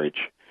in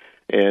marriage,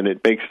 and it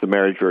makes the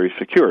marriage very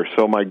secure.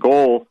 So my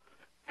goal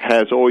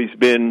has always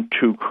been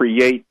to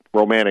create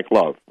romantic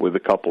love with the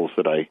couples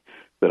that I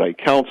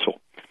counsel.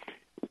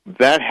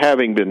 That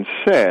having been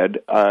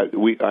said,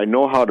 I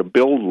know how to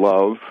build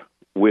love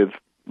with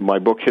my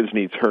book, His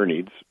Needs, Her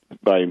Needs,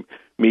 by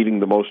meeting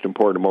the most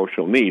important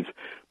emotional needs.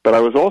 But I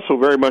was also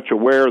very much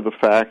aware of the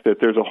fact that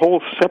there's a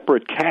whole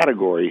separate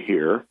category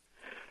here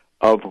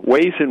of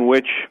ways in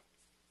which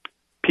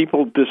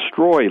people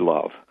destroy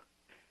love.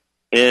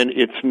 And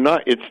it's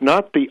not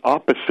the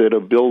opposite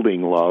of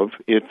building love.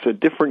 It's a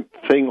different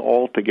thing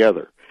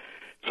altogether.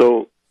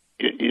 So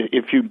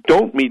if you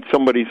don't meet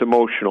somebody's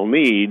emotional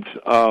needs,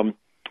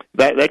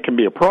 that can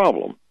be a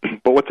problem.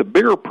 But what's a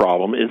bigger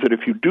problem is that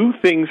if you do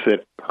things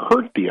that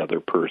hurt the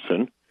other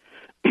person,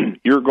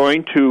 you're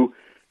going to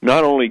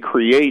not only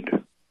create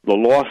the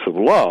loss of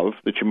love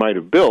that you might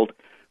have built,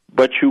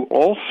 but you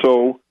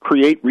also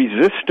create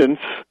resistance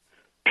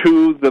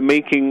to the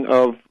making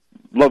of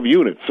love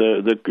units,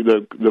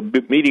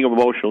 the meeting of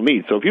emotional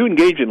needs. So if you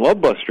engage in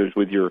love busters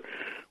with your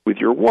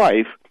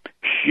wife,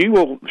 she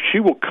will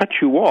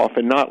cut you off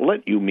and not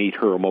let you meet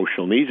her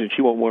emotional needs, and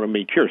she won't want to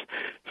meet yours.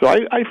 So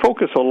I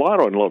focus a lot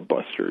on love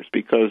busters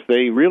because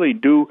they really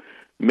do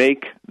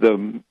make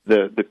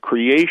the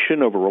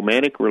creation of a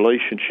romantic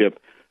relationship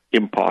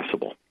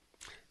impossible.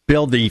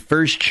 Bill, the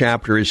first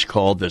chapter is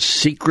called The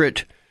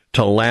Secret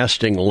to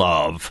Lasting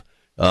Love.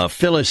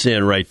 Fill us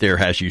in right there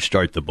as you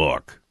start the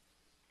book.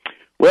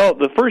 Well,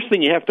 the first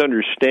thing you have to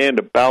understand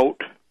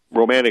about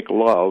romantic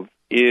love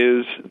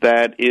is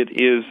that it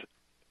is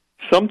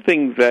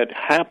something that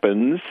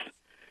happens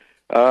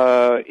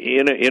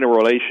in a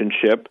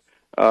relationship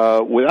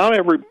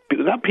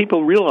without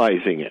people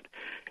realizing it.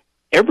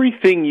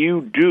 Everything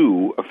you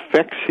do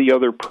affects the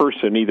other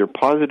person either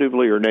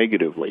positively or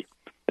negatively.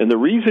 And the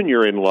reason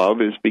you're in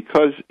love is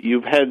because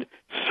you've had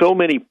so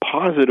many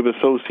positive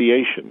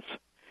associations.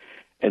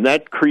 And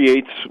that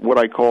creates what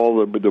I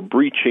call the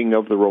breaching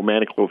of the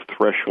romantic love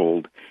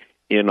threshold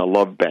in a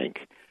love bank.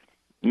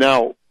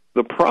 Now,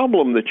 the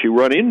problem that you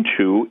run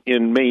into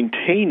in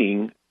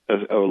maintaining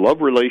a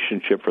love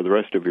relationship for the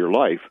rest of your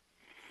life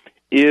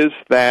is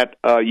that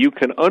you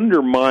can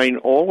undermine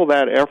all of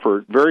that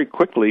effort very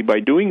quickly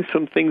by doing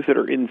some things that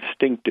are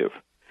instinctive.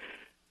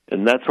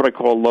 And that's what I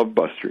call love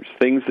busters,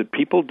 things that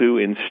people do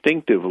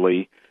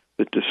instinctively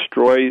that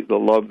destroy the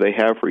love they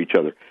have for each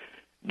other.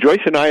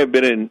 Joyce and I have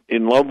been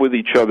in love with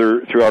each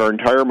other throughout our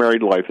entire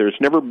married life. There's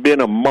never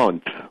been a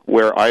month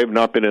where I have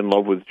not been in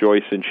love with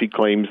Joyce, and she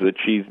claims that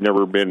she's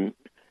never been,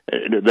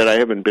 that I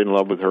haven't been in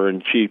love with her,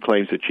 and she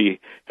claims that she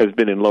has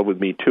been in love with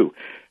me too.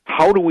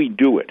 How do we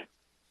do it?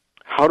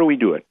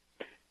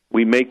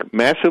 We make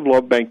massive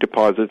love bank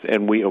deposits,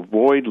 and we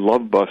avoid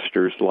love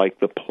busters like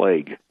the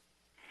plague.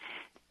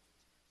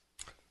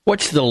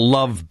 What's the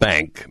love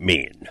bank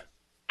mean?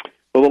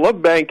 Well, the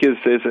love bank is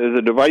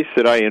a device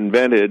that I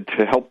invented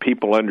to help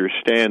people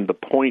understand the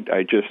point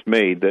I just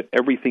made, that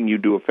everything you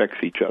do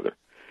affects each other.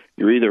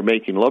 You're either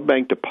making love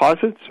bank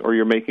deposits or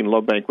you're making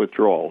love bank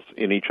withdrawals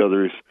in each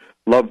other's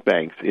love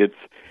banks. It's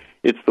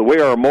the way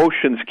our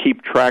emotions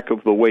keep track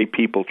of the way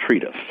people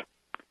treat us.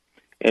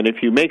 And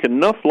if you make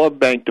enough love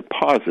bank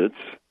deposits,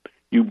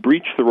 you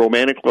breach the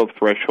romantic love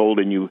threshold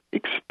and you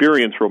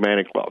experience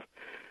romantic love.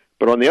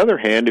 But on the other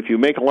hand, if you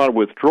make a lot of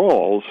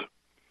withdrawals,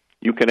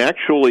 you can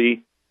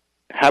actually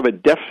have a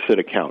deficit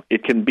account.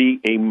 It can be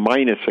a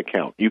minus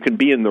account. You can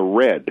be in the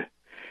red.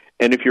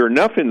 And if you're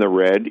enough in the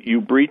red,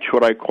 you breach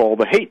what I call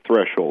the hate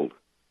threshold.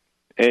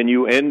 And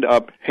you end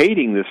up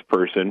hating this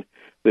person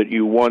that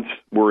you once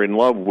were in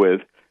love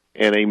with.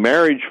 And a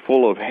marriage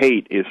full of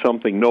hate is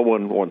something no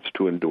one wants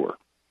to endure.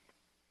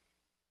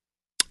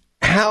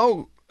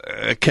 How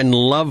can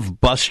love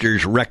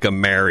busters wreck a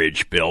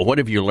marriage, Bill? What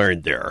have you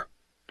learned there?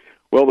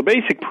 Well, the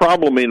basic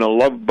problem in a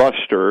love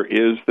buster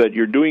is that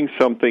you're doing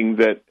something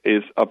that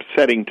is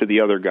upsetting to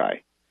the other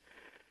guy.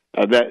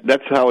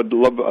 That's how a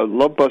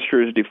love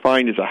buster is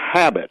defined as a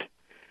habit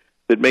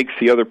that makes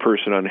the other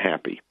person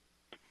unhappy.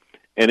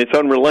 And it's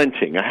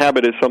unrelenting. A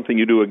habit is something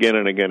you do again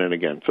and again and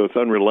again. So it's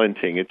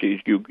unrelenting.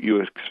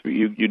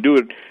 You do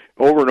it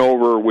over and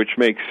over, which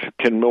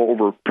can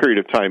over a period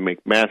of time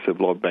make massive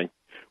love bank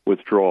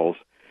withdrawals.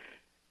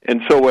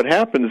 And so what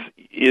happens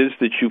is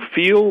that you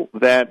feel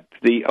that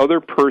the other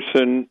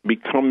person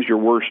becomes your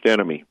worst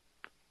enemy.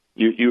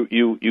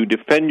 You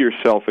defend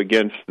yourself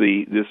against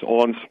this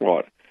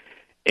onslaught.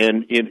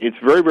 And it's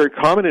very, very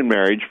common in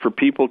marriage for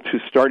people to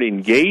start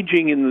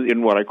engaging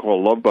in what I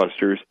call love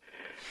busters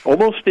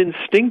almost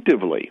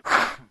instinctively.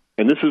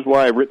 And this is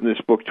why I've written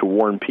this book, to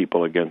warn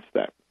people against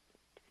that.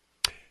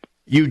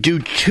 You do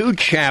 2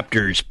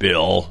 chapters,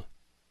 Bill,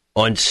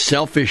 on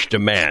selfish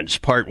demands,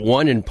 part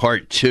 1 and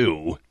part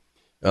 2.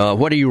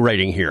 What are you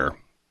writing here?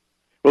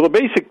 Well,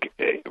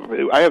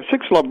 I have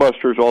 6 love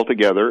busters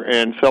altogether,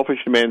 and selfish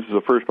demands is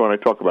the first one I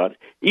talk about.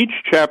 Each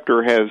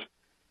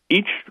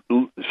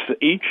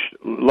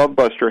love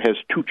buster has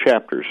 2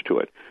 chapters to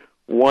it.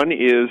 One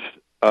is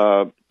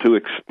to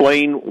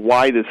explain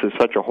why this is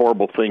such a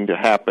horrible thing to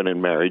happen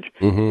in marriage.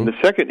 Mm-hmm. And the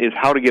second is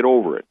how to get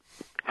over it,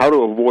 how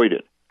to avoid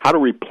it, how to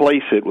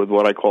replace it with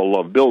what I call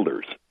love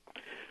builders.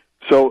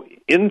 So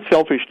in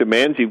selfish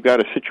demands, you've got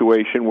a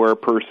situation where a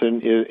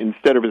person,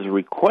 instead of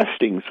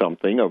requesting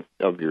something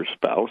of your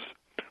spouse,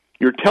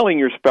 you're telling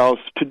your spouse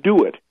to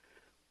do it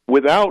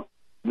without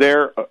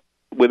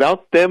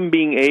them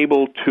being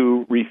able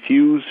to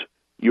refuse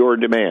your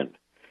demand.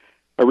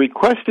 A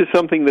request is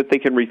something that they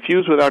can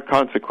refuse without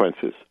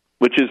consequences,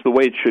 which is the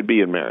way it should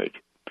be in marriage.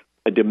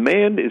 A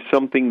demand is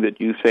something that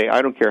you say,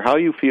 I don't care how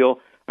you feel,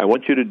 I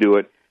want you to do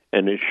it,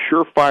 and a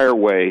surefire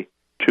way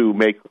to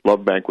make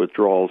love bank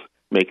withdrawals,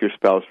 make your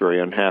spouse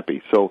very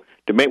unhappy. So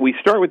we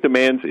start with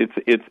demands.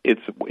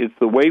 It's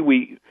the way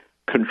we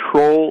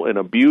control and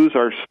abuse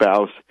our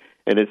spouse,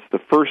 and it's the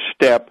first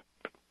step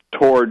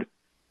toward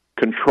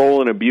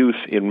control and abuse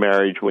in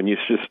marriage when you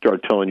just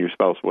start telling your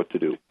spouse what to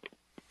do.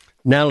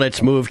 Now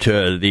let's move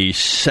to the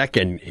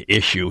second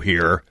issue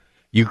here.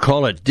 You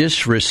call it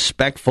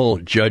disrespectful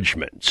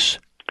judgments.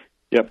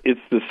 Yep,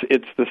 it's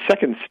the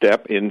second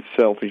step in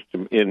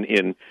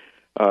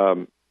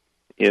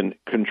in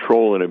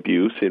control and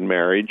abuse in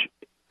marriage.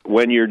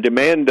 When your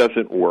demand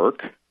doesn't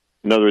work,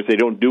 in other words, they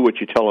don't do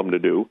what you tell them to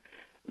do,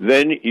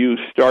 then you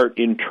start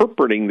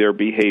interpreting their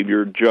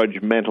behavior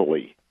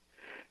judgmentally.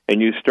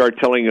 And you start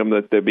telling them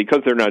that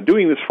because they're not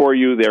doing this for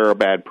you, they're a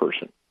bad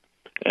person,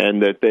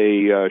 and that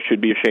they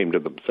should be ashamed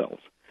of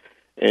themselves.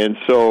 And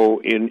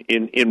so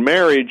in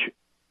marriage,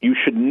 you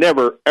should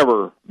never,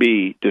 ever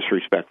be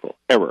disrespectful,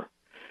 ever.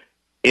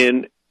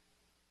 In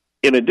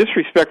a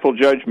disrespectful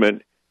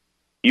judgment,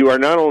 you are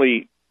not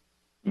only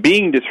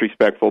being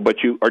disrespectful, but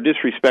you are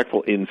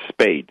disrespectful in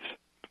spades.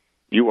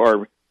 You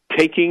are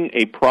taking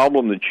a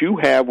problem that you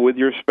have with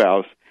your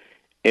spouse,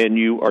 and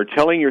you are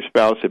telling your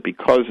spouse that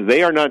because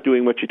they are not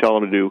doing what you tell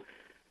them to do,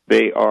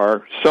 they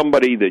are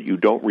somebody that you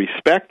don't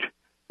respect,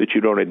 that you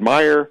don't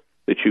admire,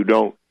 that you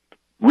don't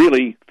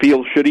really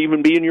feel should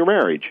even be in your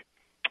marriage.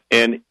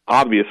 And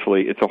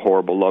obviously, it's a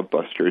horrible love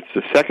buster. It's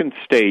the second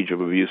stage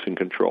of abuse and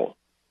control.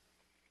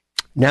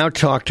 Now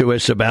talk to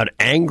us about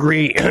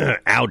angry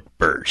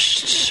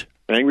outbursts.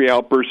 Angry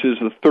outbursts is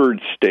the third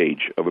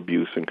stage of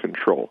abuse and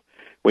control.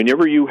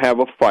 Whenever you have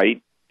a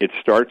fight, it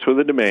starts with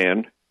a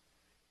demand.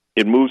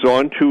 It moves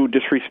on to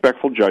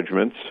disrespectful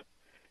judgments.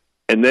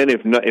 And then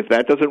if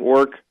that doesn't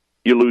work,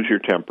 you lose your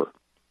temper.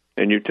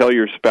 And you tell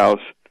your spouse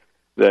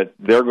that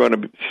they're going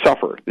to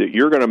suffer, that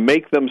you're going to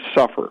make them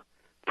suffer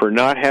for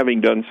not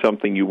having done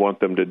something you want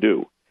them to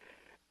do.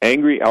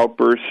 Angry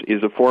outbursts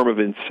is a form of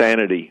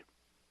insanity.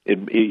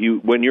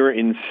 When you're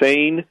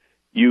insane,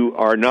 you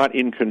are not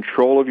in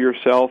control of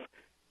yourself.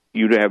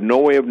 You have no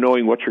way of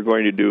knowing what you're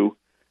going to do.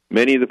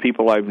 Many of the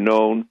people I've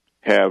known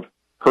have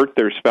hurt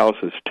their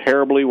spouses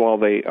terribly while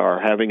they are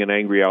having an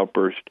angry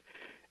outburst,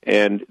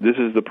 and this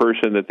is the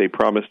person that they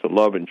promised to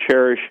love and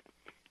cherish.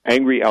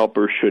 Angry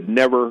outbursts should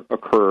never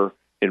occur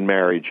in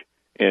marriage,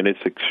 and it's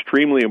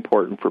extremely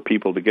important for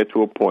people to get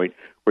to a point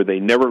where they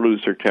never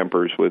lose their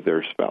tempers with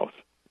their spouse.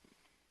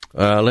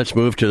 Let's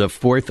move to the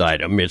fourth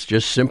item. It's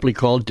just simply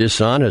called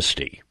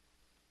dishonesty.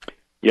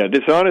 Yeah,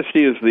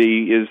 dishonesty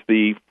is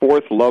the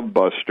fourth love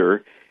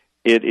buster.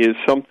 It is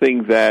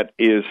something that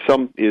is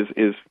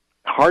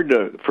hard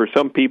for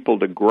some people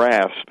to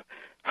grasp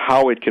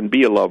how it can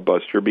be a love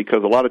buster,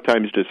 because a lot of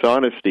times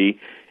dishonesty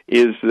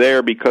is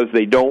there because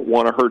they don't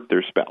want to hurt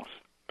their spouse.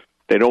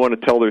 They don't want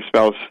to tell their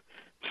spouse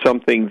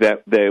something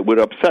that would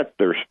upset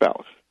their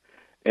spouse.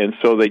 And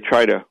so they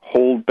try to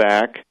hold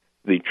back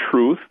the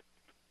truth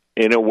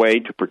in a way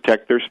to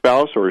protect their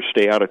spouse or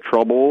stay out of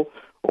trouble,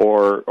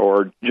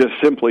 or just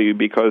simply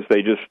because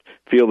they just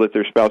feel that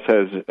their spouse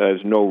has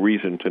no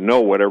reason to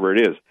know whatever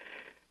it is.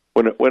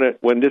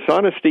 When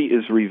dishonesty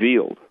is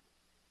revealed,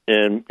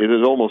 and it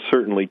is almost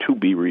certainly to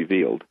be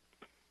revealed,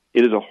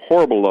 it is a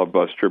horrible love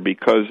buster,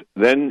 because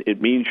then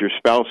it means your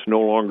spouse no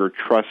longer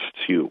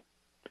trusts you.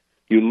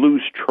 You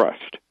lose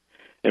trust.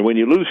 And when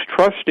you lose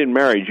trust in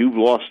marriage, you've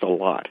lost a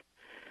lot.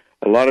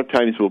 A lot of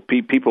times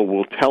people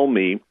will tell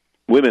me,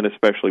 women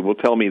especially, will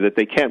tell me that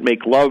they can't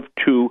make love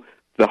to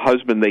the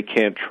husband they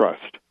can't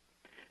trust.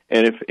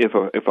 And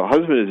if a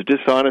husband is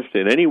dishonest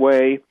in any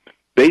way,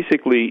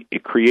 basically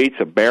it creates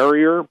a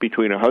barrier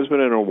between a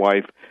husband and a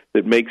wife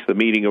that makes the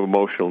meeting of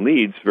emotional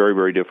needs very,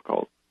 very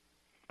difficult.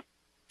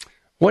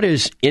 What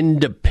does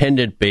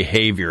independent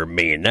behavior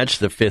mean? That's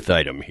the fifth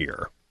item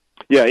here.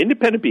 Yeah,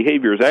 independent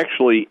behavior is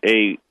actually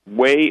a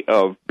way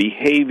of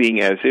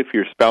behaving as if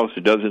your spouse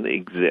doesn't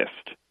exist.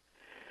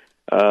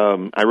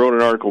 I wrote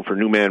an article for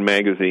New Man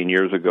magazine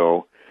years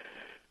ago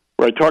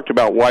where I talked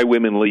about why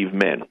women leave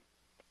men.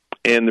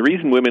 And the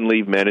reason women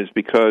leave men is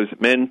because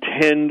men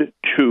tend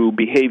to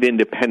behave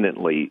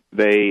independently.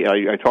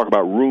 I talk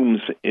about rooms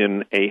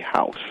in a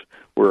house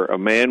where a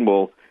man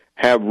will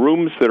have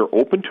rooms that are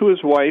open to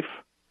his wife,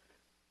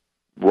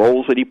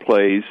 roles that he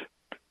plays,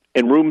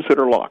 and rooms that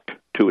are locked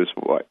to his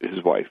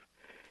wife.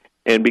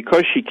 And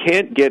because she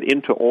can't get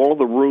into all of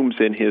the rooms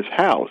in his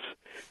house,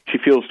 she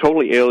feels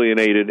totally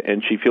alienated,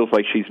 and she feels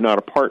like she's not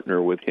a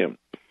partner with him.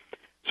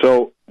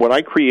 So what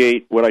I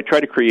try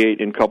to create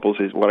in couples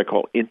is what I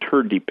call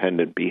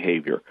interdependent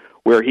behavior,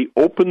 where he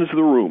opens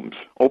the rooms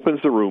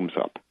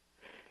up,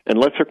 and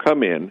lets her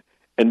come in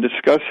and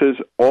discusses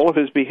all of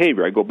his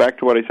behavior. I go back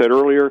to what I said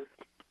earlier,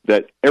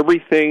 that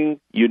everything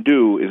you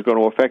do is going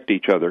to affect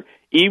each other.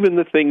 Even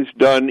the things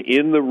done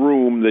in the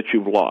room that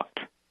you've locked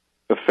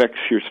affects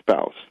your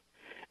spouse.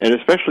 And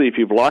especially if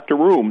you've locked a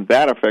room,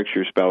 that affects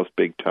your spouse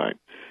big time.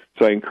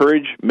 So I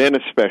encourage men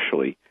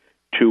especially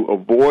to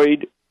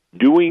avoid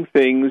doing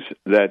things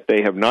that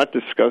they have not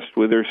discussed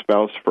with their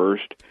spouse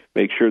first.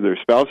 Make sure their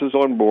spouse is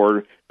on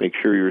board. Make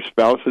sure your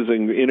spouse is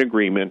in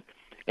agreement.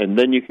 And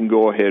then you can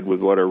go ahead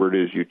with whatever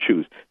it is you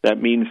choose. That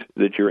means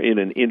that you're in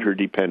an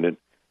interdependent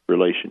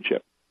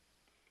relationship.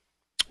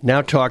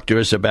 Now talk to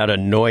us about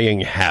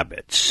annoying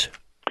habits.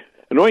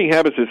 Annoying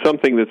habits is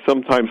something that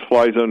sometimes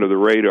flies under the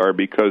radar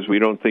because we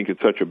don't think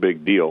it's such a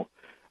big deal,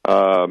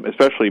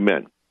 especially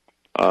men.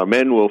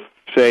 Men will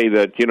say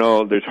that,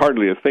 there's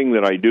hardly a thing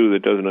that I do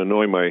that doesn't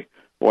annoy my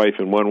wife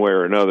in one way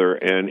or another,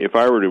 and if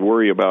I were to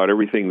worry about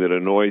everything that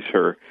annoys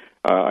her,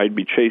 I'd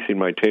be chasing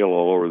my tail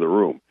all over the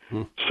room.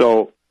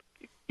 So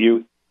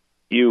you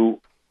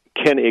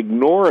can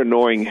ignore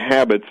annoying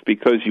habits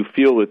because you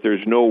feel that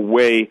there's no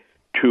way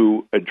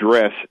to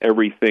address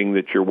everything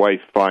that your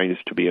wife finds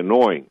to be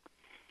annoying.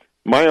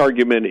 My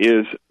argument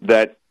is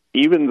that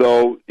even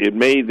though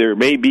there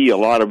may be a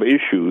lot of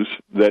issues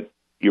that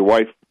your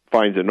wife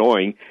finds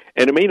annoying,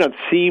 and it may not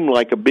seem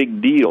like a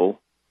big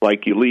deal,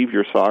 like you leave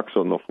your socks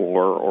on the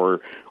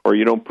floor or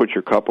you don't put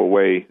your cup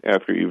away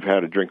after you've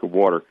had a drink of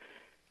water,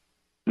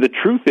 the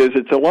truth is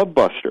it's a love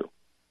buster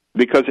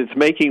because it's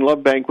making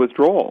love bank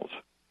withdrawals.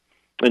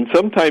 And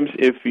sometimes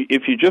if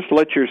you just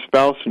let your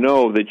spouse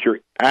know that you're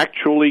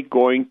actually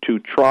going to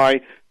try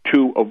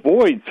to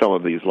avoid some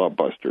of these love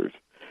busters,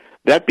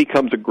 that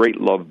becomes a great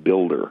love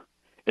builder.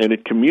 And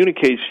it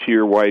communicates to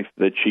your wife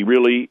that she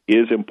really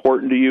is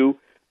important to you,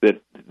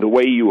 that the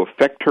way you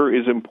affect her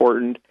is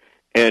important,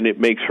 and it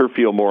makes her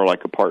feel more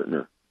like a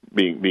partner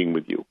being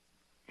with you.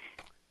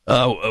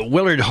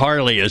 Willard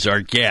Harley is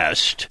our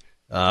guest.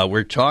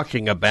 We're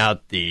talking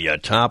about the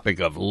topic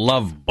of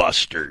love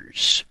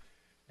busters.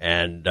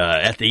 And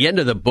at the end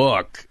of the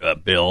book,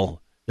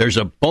 Bill, there's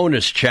a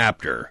bonus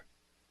chapter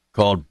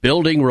called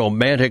Building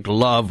Romantic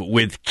Love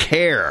with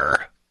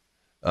Care.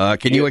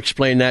 Can you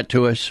explain that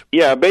to us?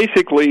 Yeah,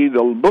 basically,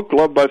 the book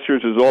Love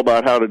Busters is all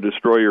about how to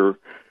destroy your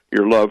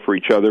love for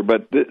each other.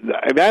 But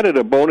I've added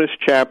a bonus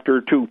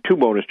chapter, two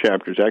bonus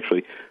chapters,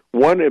 actually,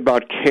 one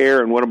about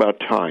care and one about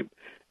time.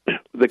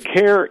 The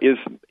care is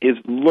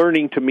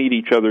learning to meet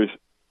each other's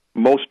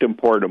most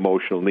important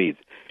emotional needs.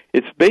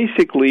 It's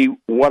basically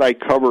what I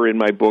cover in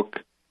my book,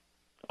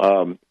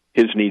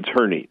 His Needs,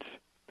 Her Needs.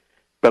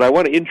 But I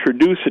want to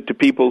introduce it to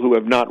people who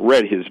have not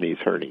read His Needs,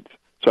 Her Needs.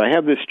 So I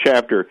have this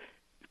chapter,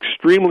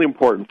 extremely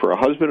important for a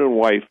husband and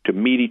wife to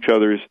meet each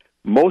other's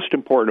most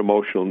important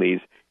emotional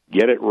needs,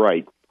 get it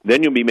right.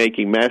 Then you'll be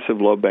making massive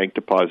love bank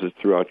deposits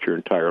throughout your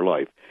entire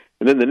life.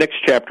 And then the next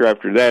chapter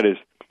after that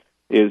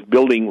is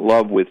building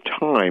love with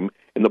time.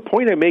 And the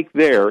point I make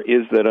there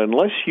is that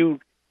unless you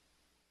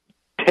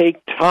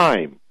take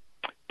time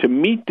to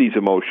meet these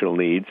emotional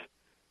needs,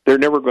 they're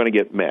never going to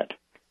get met.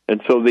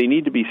 And so they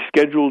need to be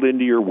scheduled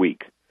into your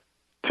week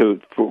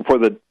for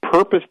the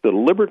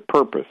deliberate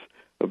purpose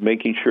of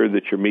making sure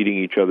that you're meeting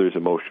each other's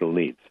emotional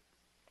needs.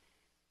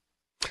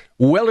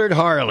 Willard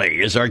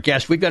Harley is our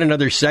guest. We've got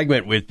another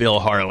segment with Bill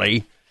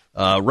Harley.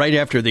 right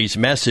after these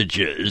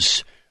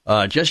messages.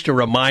 Just a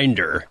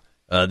reminder,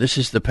 this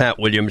is the Pat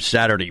Williams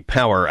Saturday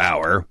Power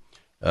Hour.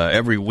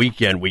 Every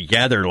weekend we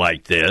gather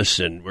like this,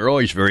 and we're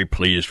always very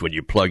pleased when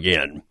you plug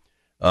in.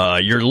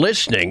 You're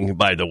listening,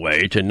 by the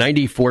way, to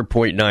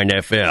 94.9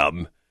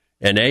 FM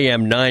and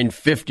AM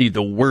 950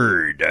 The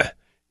Word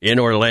in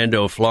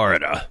Orlando,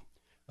 Florida.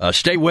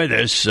 Stay with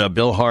us.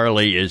 Bill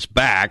Harley is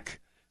back.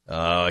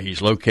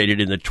 He's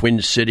located in the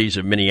Twin Cities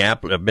of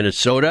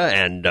Minnesota,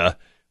 and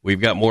we've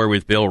got more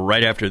with Bill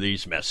right after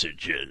these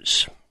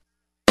messages.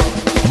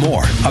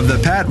 More of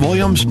the Pat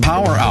Williams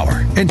Power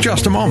Hour in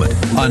just a moment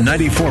on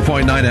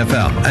 94.9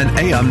 FM and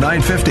AM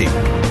 950.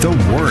 The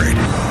Word.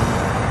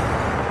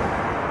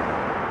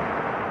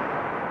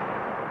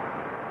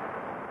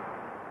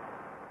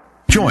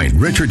 Join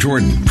Richard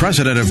Jordan,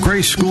 president of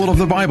Grace School of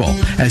the Bible,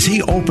 as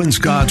he opens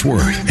God's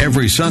Word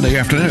every Sunday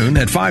afternoon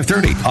at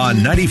 5:30 on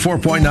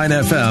 94.9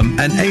 FM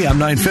and AM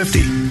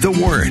 950. The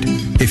Word.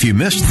 If you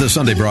missed the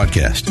Sunday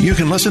broadcast, you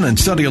can listen and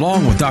study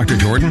along with Dr.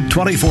 Jordan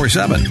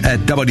 24/7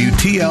 at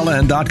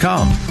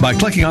WTLN.com by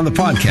clicking on the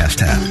podcast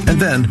tab and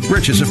then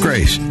Riches of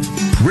Grace.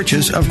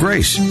 Riches of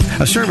Grace,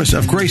 a service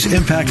of Grace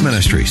Impact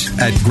Ministries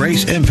at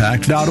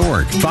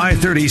graceimpact.org.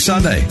 5:30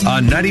 Sunday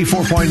on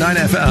 94.9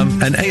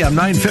 FM and AM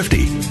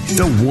 950.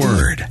 The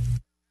Word.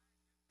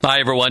 Hi,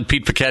 everyone.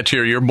 Pete Paquette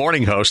here, your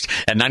morning host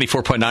at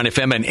 94.9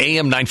 FM and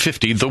AM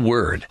 950, The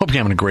Word. Hope you're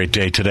having a great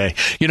day today.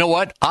 You know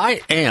what?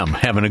 I am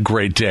having a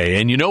great day.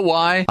 And you know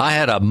why? I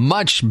had a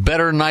much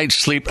better night's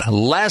sleep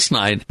last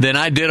night than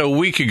I did a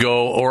week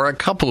ago or a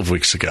couple of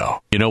weeks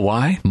ago. You know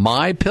why?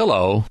 My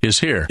Pillow is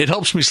here. It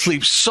helps me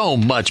sleep so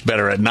much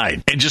better at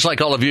night. And just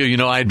like all of you, you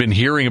know, I had been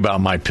hearing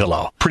about My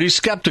Pillow. Pretty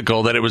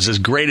skeptical that it was as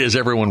great as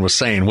everyone was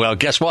saying. Well,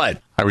 guess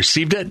what? I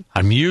received it.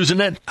 I'm using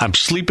it. I'm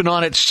sleeping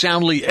on it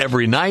soundly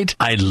every night.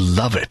 I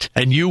love it.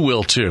 And you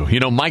will too. You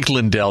know, Mike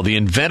Lindell, the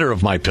inventor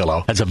of My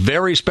Pillow, has a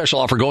very special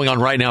offer going on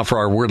right now for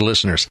our Word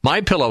listeners.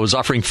 My Pillow is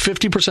offering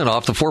 50%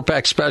 off the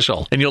 4-pack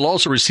special, and you'll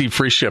also receive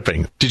free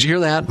shipping. Did you hear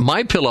that?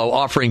 My Pillow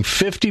offering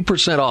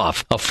 50%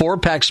 off a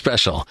 4-pack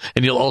special,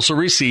 and you'll also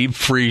receive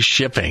free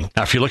shipping.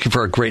 Now, if you're looking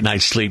for a great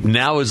night's sleep,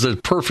 now is the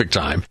perfect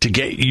time to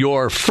get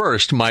your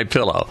first My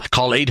Pillow.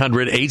 Call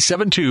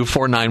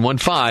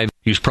 800-872-4915.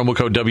 Use promo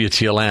code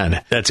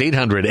WTLN. That's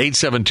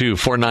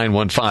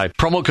 800-872-4915.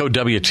 Promo code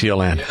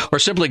WTLN. Or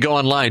simply go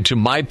online to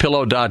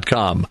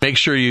mypillow.com. Make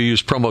sure you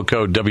use promo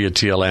code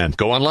WTLN.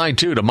 Go online,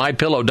 too, to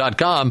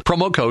mypillow.com.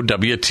 Promo code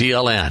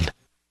WTLN.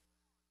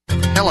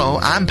 Hello,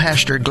 I'm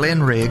Pastor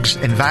Glenn Riggs,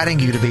 inviting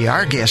you to be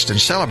our guest in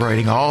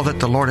celebrating all that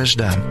the Lord has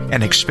done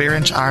and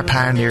experience our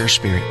pioneer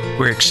spirit.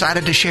 We're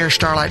excited to share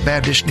Starlight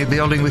Baptist new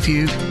building with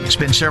you. It's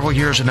been several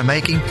years in the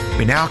making.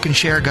 We now can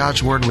share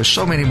God's Word with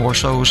so many more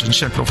souls in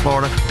Central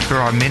Florida through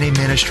our many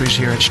ministries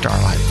here at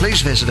Starlight.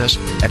 Please visit us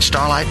at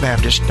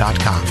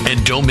starlightbaptist.com.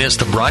 And don't miss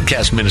the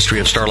broadcast ministry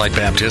of Starlight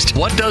Baptist.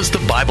 What does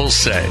the Bible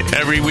say?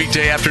 Every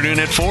weekday afternoon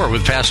at 4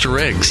 with Pastor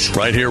Riggs.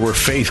 Right here where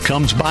faith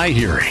comes by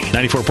hearing.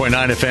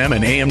 94.9 FM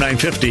and AM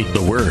 950,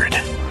 The Word.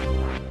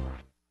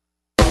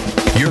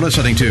 You're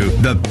listening to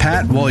the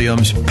Pat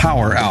Williams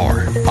Power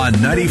Hour on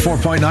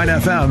 94.9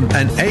 FM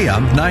and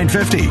AM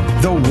 950,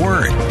 The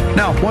Word.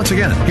 Now, once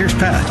again, here's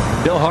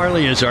Pat. Bill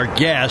Harley is our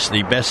guest,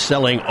 the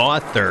best-selling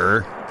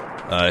author.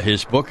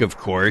 His book, of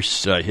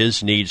course,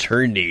 His Needs,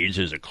 Her Needs,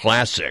 is a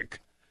classic.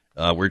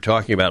 We're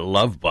talking about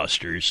Love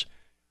Busters.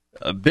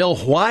 Bill,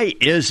 why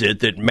is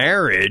it that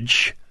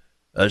marriage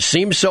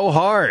seems so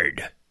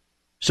hard,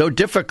 so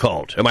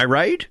difficult? Am I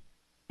right?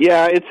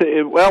 Yeah,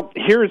 well,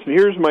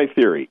 here's my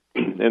theory,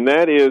 and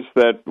that is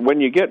that when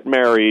you get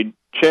married,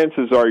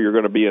 chances are you're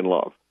going to be in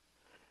love.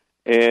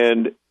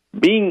 And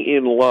being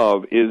in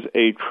love is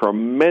a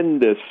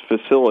tremendous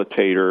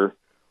facilitator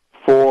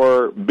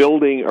for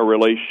building a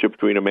relationship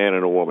between a man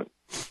and a woman.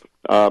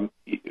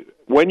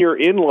 When you're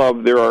in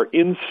love, there are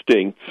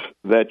instincts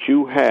that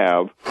you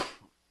have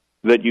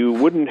that you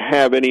wouldn't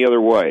have any other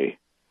way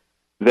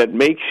that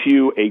makes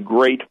you a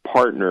great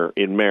partner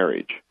in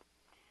marriage.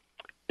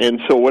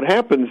 And so what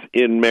happens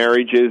in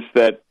marriage is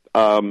that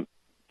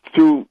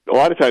through a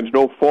lot of times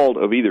no fault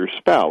of either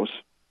spouse,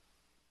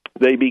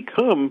 they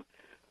become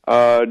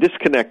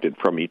disconnected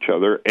from each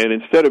other, and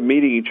instead of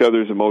meeting each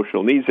other's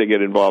emotional needs, they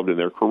get involved in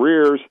their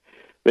careers,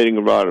 they get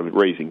involved in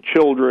raising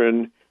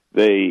children,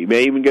 they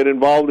may even get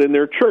involved in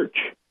their church.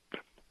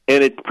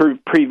 And it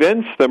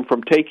prevents them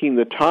from taking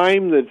the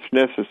time that's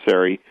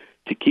necessary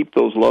to keep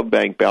those love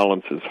bank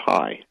balances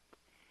high.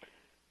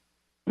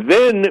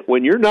 Then,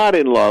 when you're not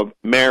in love,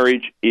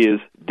 marriage is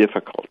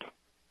difficult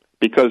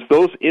because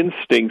those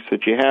instincts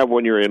that you have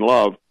when you're in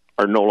love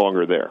are no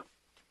longer there.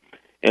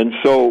 And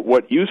so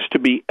what used to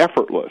be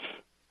effortless,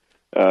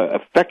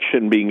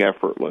 affection being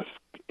effortless,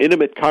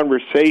 intimate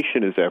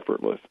conversation is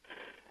effortless,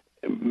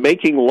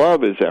 making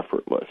love is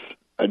effortless,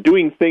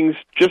 doing things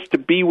just to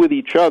be with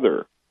each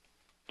other,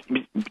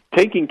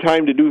 taking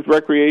time to do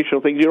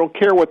recreational things. You don't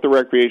care what the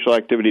recreational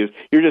activity is.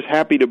 You're just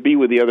happy to be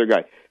with the other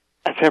guy.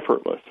 That's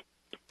effortless.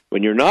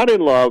 When you're not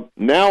in love,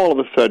 now all of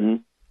a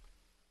sudden,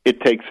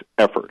 it takes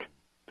effort.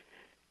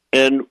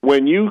 And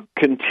when you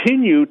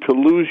continue to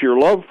lose your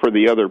love for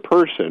the other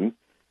person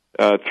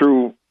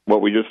through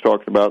what we just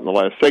talked about in the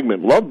last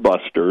segment, love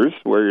busters,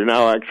 where you're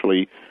now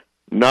actually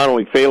not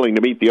only failing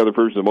to meet the other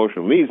person's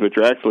emotional needs, but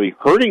you're actually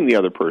hurting the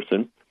other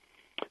person,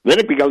 then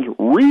it becomes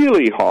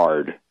really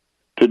hard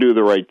to do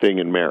the right thing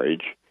in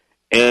marriage.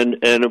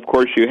 And of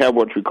course, you have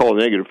what we call a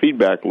negative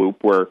feedback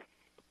loop, where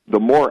the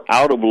more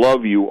out of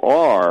love you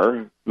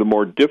are, the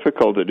more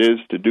difficult it is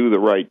to do the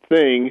right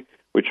thing,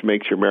 which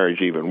makes your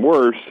marriage even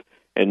worse.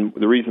 And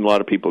the reason a lot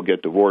of people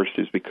get divorced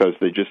is because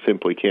they just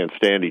simply can't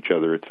stand each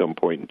other at some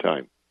point in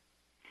time.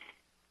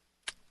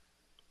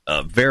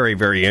 Very,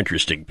 very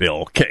interesting,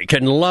 Bill.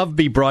 Can love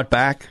be brought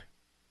back?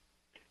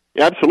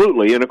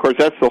 Absolutely, and of course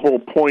that's the whole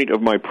point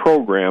of my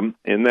program,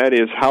 and that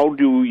is how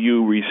do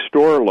you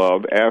restore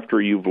love after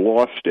you've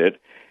lost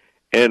it?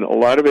 And a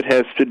lot of it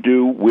has to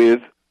do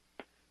with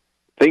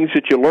things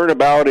that you learn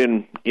about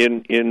in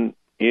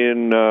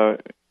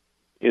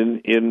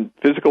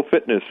physical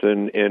fitness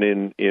and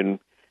in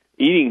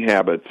eating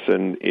habits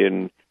and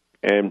in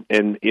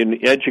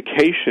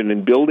education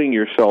and building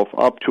yourself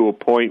up to a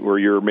point where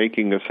you're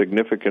making a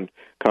significant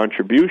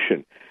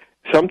contribution.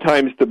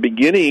 Sometimes the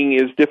beginning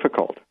is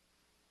difficult.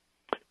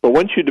 But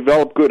once you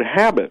develop good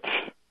habits,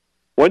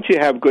 once you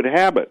have good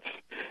habits,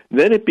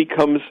 then it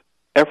becomes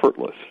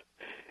effortless.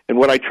 And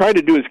what I try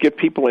to do is get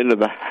people into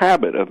the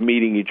habit of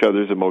meeting each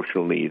other's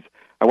emotional needs.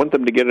 I want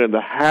them to get into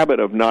the habit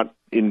of not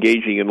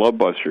engaging in love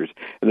busters.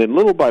 And then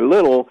little by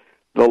little,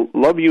 the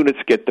love units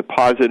get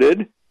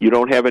deposited. You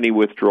don't have any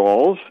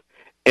withdrawals.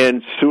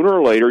 And sooner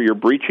or later, you're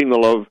breaching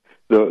the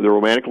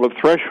romantic love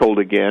threshold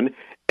again.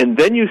 And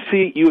then you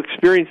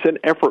experience an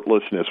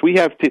effortlessness.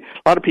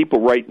 A lot of people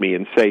write me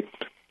and say,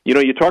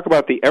 you talk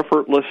about the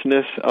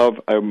effortlessness of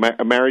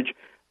a marriage.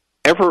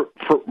 For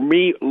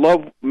me,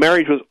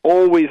 marriage was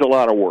always a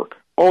lot of work.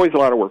 Always a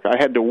lot of work. I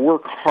had to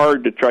work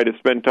hard to try to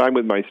spend time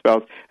with my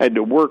spouse. I had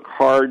to work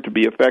hard to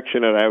be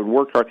affectionate. I would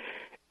work hard.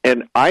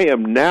 And I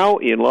am now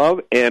in love,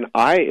 and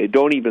I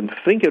don't even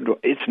think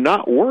it's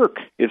not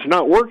work. It's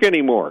not work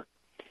anymore.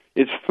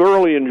 It's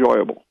thoroughly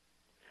enjoyable.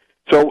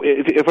 So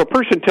if a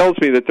person tells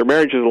me that their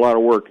marriage is a lot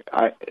of work,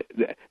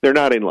 they're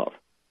not in love.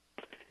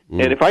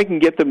 And if I can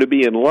get them to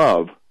be in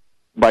love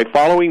by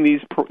following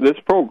this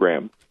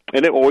program,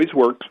 and it always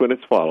works when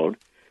it's followed,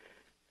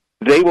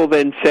 they will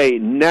then say,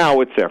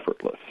 now it's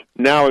effortless.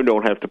 Now I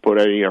don't have to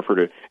put any effort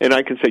in. And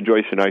I can say,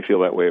 Joyce and I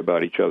feel that way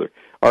about each other.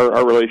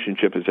 Our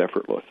relationship is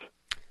effortless,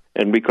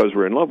 and because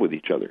we're in love with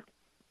each other.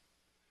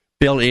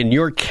 Bill, in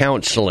your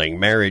counseling,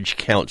 marriage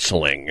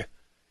counseling,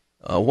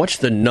 what's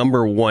the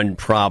number one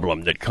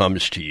problem that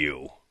comes to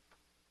you?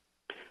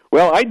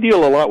 Well, I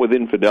deal a lot with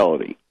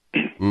infidelity.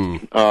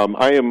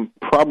 I am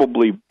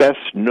probably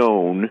best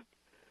known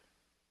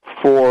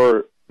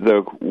for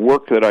the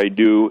work that I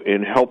do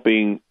in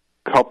helping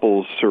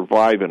couples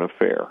survive an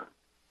affair.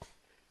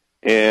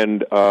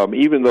 And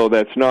even though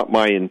that's not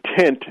my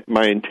intent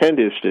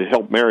is to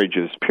help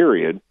marriages,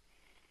 period.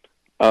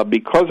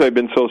 Because I've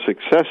been so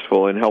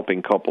successful in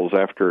helping couples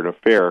after an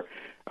affair,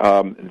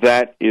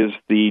 that is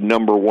the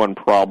number one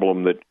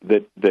problem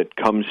that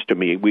comes to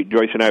me.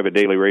 Joyce and I have a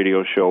daily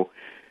radio show.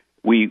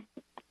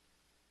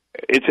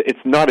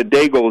 It's not a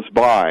day goes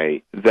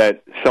by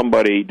that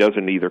somebody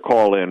doesn't either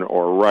call in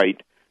or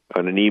write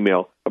on an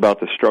email about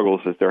the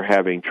struggles that they're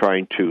having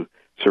trying to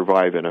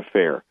survive an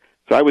affair.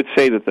 So I would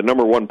say that the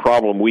number one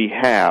problem we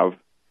have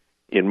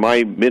in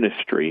my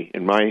ministry,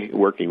 in my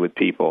working with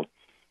people,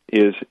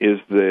 is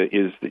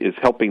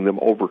helping them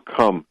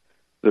overcome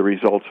the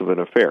results of an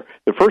affair.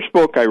 The first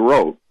book I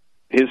wrote,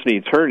 His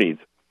Needs, Her Needs,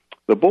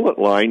 the bullet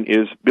line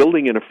is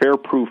building an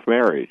affair-proof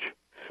marriage,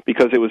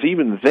 because it was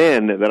even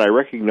then that I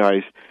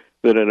recognized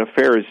that an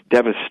affair is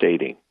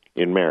devastating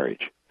in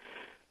marriage.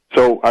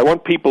 So I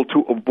want people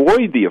to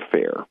avoid the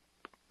affair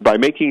by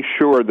making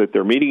sure that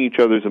they're meeting each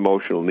other's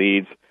emotional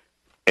needs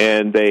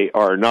and they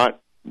are not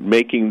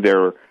making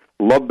their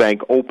love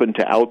bank open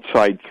to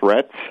outside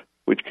threats,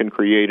 which can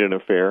create an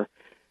affair.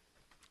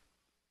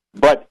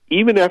 But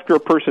even after a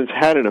person's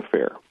had an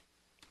affair,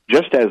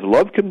 just as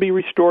love can be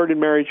restored in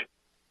marriage,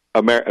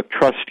 a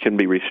trust can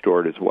be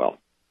restored as well.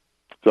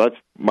 So that's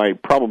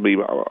probably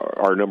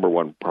our number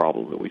one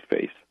problem that we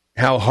face.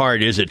 How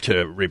hard is it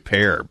to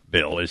repair,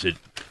 Bill? Is it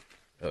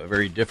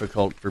very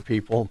difficult for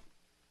people?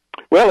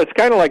 Well, it's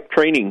kind of like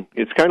training.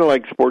 It's kind of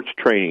like sports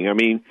training. I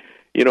mean,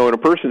 when a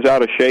person's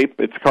out of shape,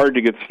 it's hard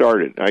to get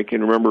started. I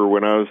can remember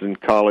when I was in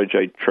college,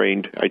 I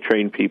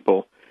trained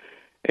people,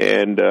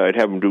 and I'd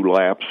have them do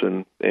laps,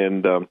 and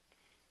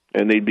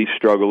they'd be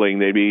struggling.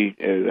 They'd be,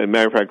 as a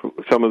matter of fact,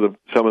 some of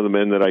the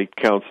men that I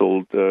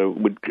counseled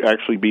would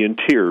actually be in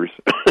tears,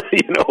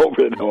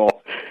 over it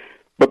all.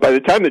 But by the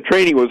time the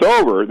training was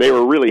over, they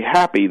were really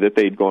happy that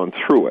they'd gone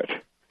through it.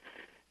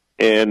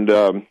 And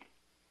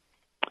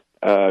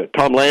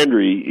Tom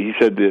Landry, he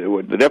said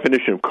the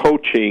definition of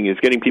coaching is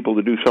getting people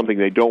to do something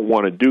they don't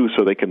want to do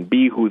so they can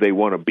be who they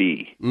want to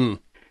be.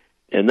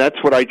 And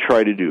that's what I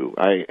try to do.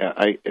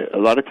 I a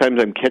lot of times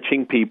I'm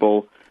catching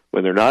people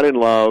when they're not in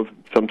love.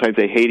 Sometimes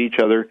they hate each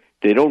other.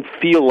 They don't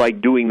feel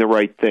like doing the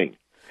right thing.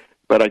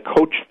 but I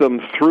coach them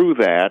through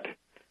that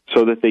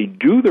so that they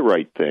do the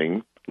right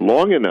thing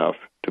long enough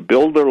to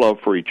build their love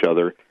for each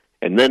other,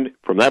 and then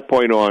from that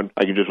point on,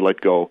 I can just let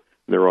go,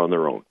 and they're on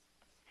their own.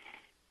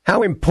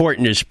 How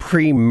important is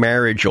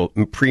pre-marriage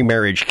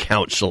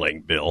counseling,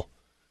 Bill?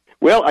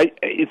 Well,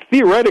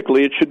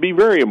 theoretically, it should be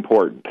very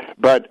important,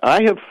 but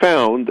I have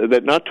found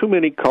that not too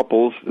many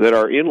couples that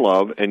are in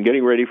love and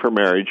getting ready for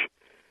marriage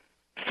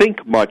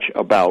think much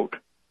about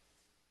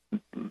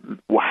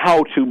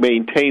how to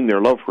maintain their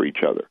love for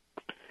each other.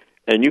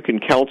 And you can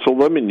counsel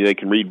them, and they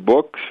can read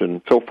books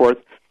and so forth.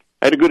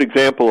 I had a good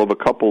example of a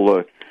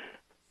couple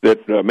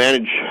that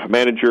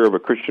manager of a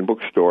Christian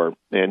bookstore,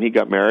 and he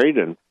got married,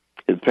 and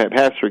his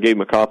pastor gave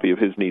him a copy of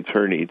His Needs,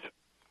 Her Needs,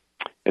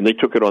 and they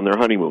took it on their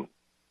honeymoon.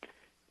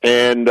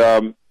 And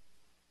on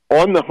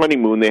the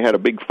honeymoon, they had a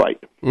big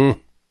fight. And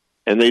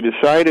they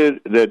decided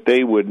that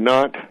they would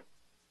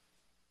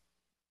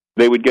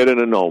get an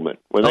annulment.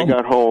 When they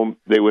got home,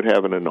 they would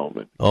have an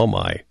annulment. Oh,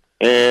 my.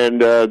 And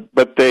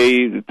but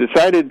they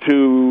decided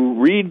to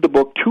read the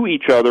book to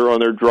each other on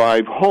their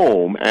drive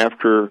home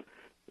after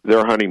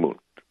their honeymoon.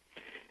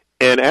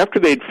 And after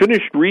they'd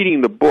finished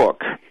reading the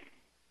book,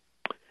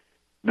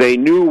 they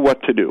knew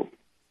what to do.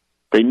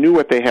 They knew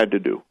what they had to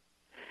do.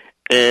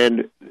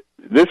 And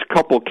this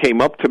couple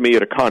came up to me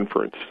at a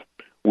conference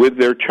with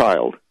their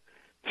child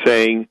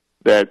saying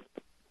that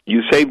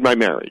you saved my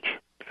marriage.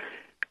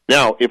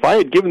 Now, if I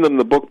had given them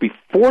the book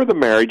before the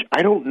marriage,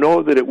 I don't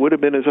know that it would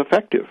have been as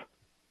effective.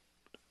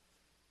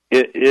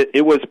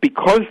 It was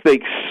because they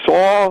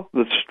saw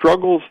the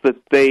struggles that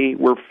they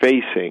were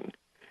facing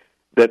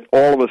that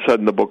all of a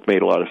sudden the book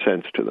made a lot of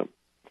sense to them.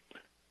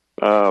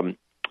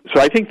 So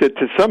I think that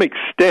to some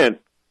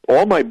extent,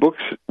 all my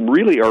books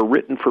really are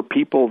written for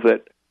people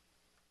that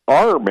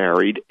are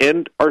married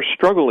and are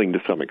struggling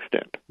to some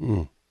extent.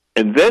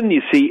 And then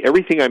you see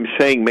everything I'm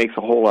saying makes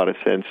a whole lot of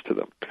sense to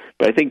them.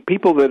 But I think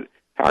people that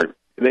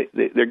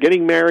they're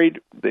getting married,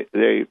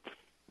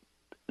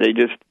 they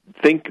just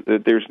think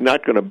that there's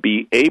not going to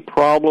be a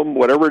problem.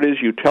 Whatever it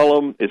is you tell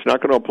them, it's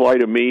not going to apply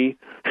to me.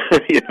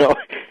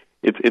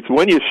 It's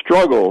when you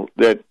struggle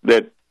that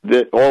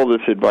all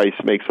this advice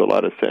makes a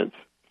lot of sense.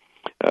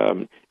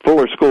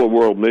 Fuller School of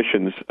World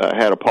Missions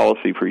had a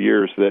policy for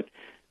years that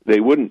they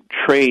wouldn't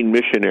train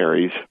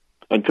missionaries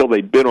until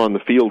they'd been on the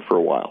field for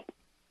a while.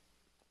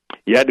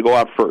 You had to go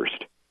out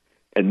first,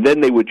 and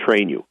then they would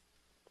train you.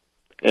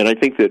 And I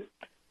think that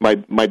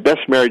my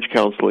best marriage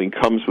counseling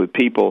comes with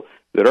people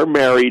that are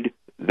married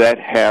that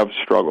have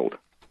struggled.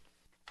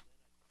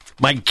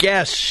 My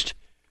guest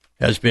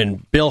has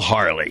been Bill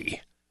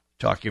Harley,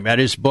 talking about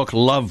his book,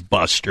 Love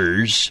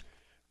Busters.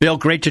 Bill,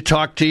 great to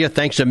talk to you.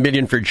 Thanks a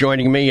million for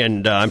joining me,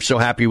 and I'm so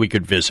happy we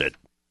could visit.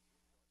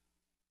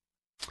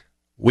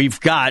 We've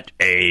got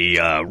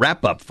a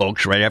wrap-up,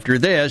 folks, right after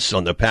this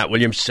on the Pat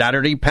Williams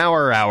Saturday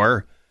Power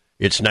Hour.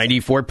 It's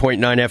 94.9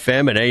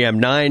 FM and AM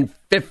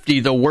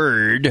 950, The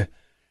Word,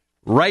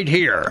 right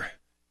here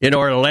in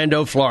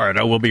Orlando,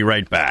 Florida. We'll be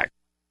right back.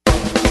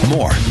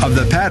 More of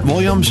the Pat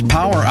Williams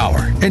Power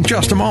Hour in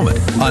just a moment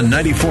on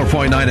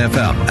 94.9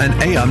 FM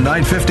and AM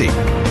 950,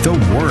 The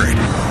Word.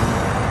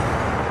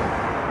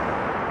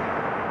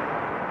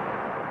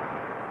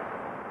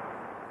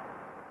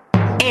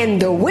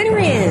 And the winner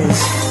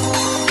is...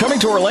 Coming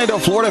to Orlando,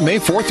 Florida, May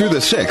 4th through the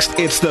 6th,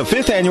 it's the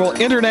 5th Annual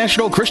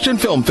International Christian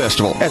Film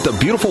Festival at the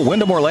beautiful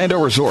Wyndham Orlando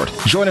Resort.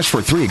 Join us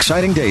for 3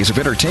 exciting days of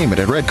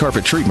entertainment and red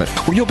carpet treatment,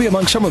 where you'll be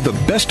among some of the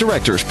best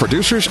directors,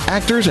 producers,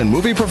 actors, and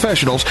movie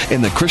professionals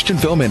in the Christian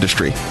film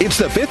industry. It's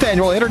the 5th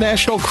Annual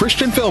International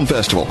Christian Film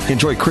Festival.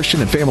 Enjoy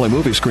Christian and family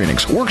movie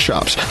screenings,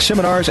 workshops,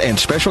 seminars, and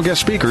special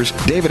guest speakers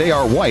David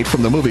A.R. White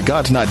from the movie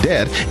God's Not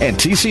Dead and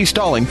T.C.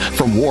 Stalling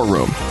from War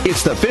Room.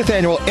 It's the 5th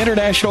Annual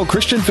International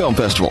Christian Film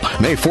Festival,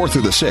 May 4th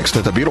through the 6th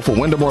at the beautiful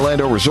Wyndham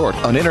Orlando Resort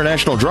on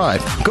International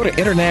Drive. Go to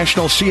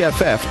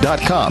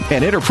internationalcff.com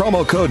and enter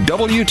promo code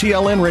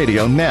WTLN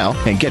Radio now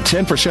and get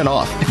 10%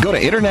 off. Go to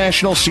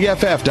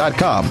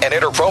internationalcff.com and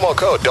enter promo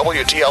code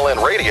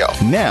WTLN Radio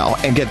now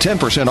and get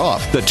 10%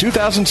 off the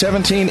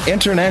 2017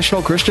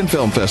 International Christian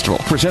Film Festival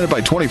presented by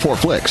 24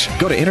 Flicks.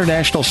 Go to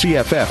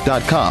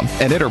internationalcff.com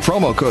and enter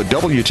promo code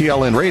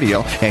WTLN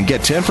Radio and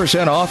get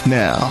 10% off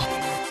now.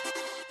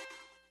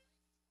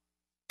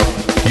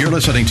 You're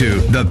listening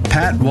to the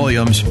Pat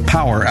Williams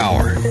Power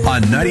Hour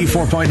on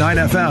 94.9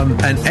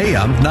 FM and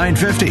AM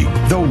 950,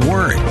 The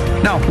Word.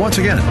 Now, once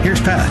again, here's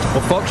Pat.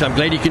 Well, folks, I'm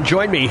glad you can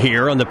join me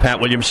here on the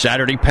Pat Williams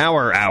Saturday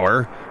Power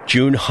Hour.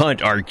 June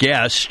Hunt, our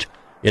guest,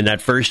 in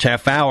that first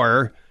half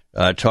hour,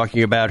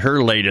 talking about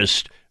her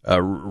latest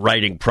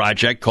writing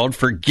project called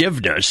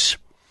Forgiveness.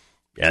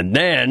 And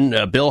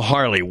then Bill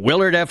Harley,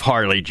 Willard F.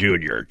 Harley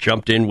Jr.,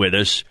 jumped in with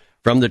us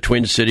from the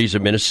Twin Cities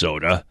of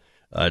Minnesota,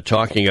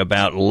 talking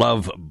about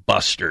Love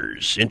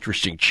Busters.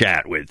 Interesting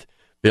chat with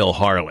Bill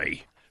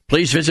Harley.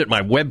 Please visit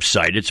my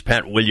website. It's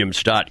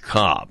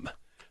patwilliams.com.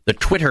 The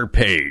Twitter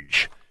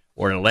page,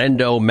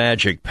 Orlando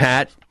Magic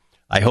Pat.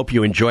 I hope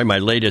you enjoy my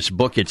latest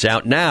book. It's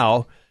out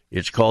now.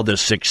 It's called The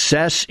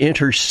Success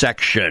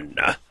Intersection.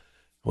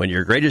 When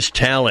your greatest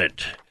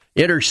talent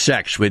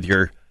intersects with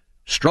your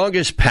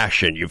strongest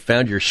passion. You've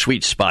found your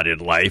sweet spot in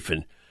life,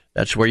 and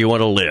that's where you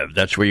want to live.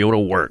 That's where you want to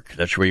work.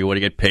 That's where you want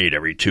to get paid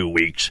every 2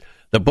 weeks.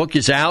 The book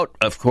is out,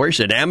 of course,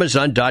 at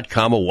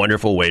Amazon.com, a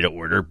wonderful way to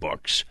order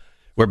books.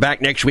 We're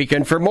back next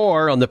weekend for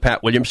more on the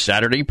Pat Williams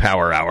Saturday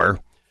Power Hour,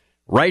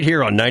 right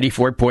here on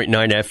 94.9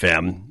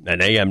 FM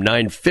and AM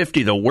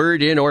 950, The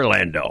Word in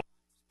Orlando.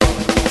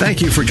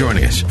 Thank you for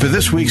joining us for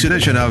this week's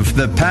edition of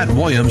the Pat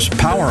Williams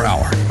Power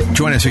Hour.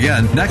 Join us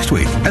again next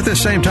week at the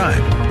same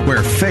time,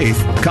 where faith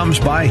comes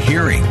by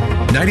hearing.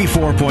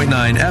 94.9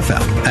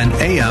 FM and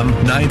AM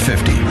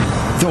 950.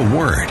 The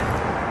Word.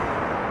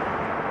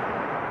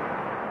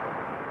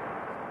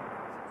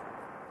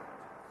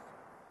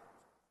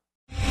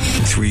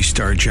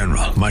 Three-star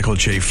General Michael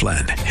J.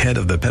 Flynn, head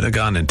of the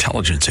Pentagon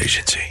Intelligence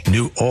Agency,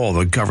 knew all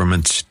the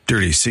government's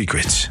dirty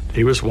secrets.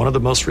 He was one of the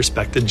most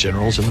respected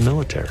generals in the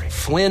military.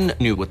 Flynn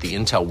knew what the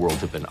intel world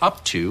had been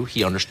up to.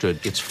 He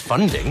understood its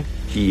funding.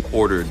 He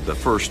ordered the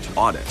first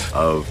audit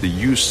of the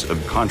use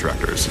of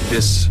contractors.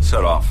 This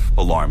set off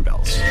alarm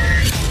bells.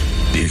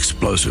 The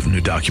explosive new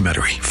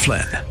documentary,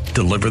 Flynn,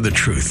 Deliver the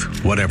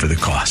Truth, Whatever the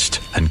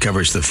Cost,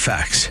 uncovers the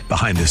facts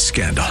behind this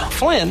scandal.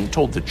 Flynn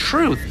told the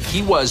truth.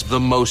 He was the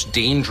most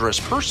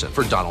dangerous person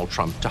for Donald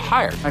Trump to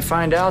hire. I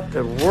find out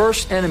the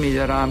worst enemy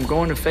that I'm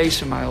going to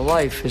face in my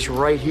life is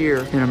right here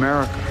in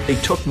America. They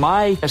took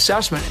my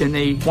assessment and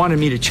they wanted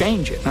me to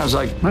change it. And I was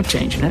like, I'm not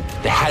changing it.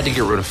 They had to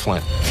get rid of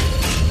Flynn.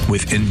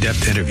 With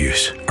in-depth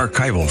interviews,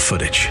 archival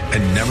footage,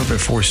 and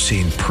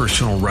never-before-seen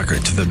personal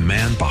records of the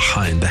man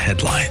behind the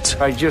headlines.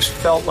 I just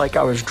felt like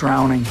I was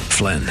drowning.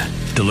 Flynn,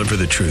 Deliver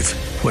the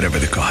Truth, Whatever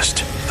the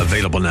Cost.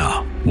 Available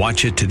now.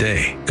 Watch it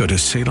today. Go to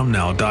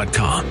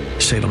salemnow.com.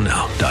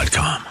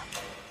 salemnow.com.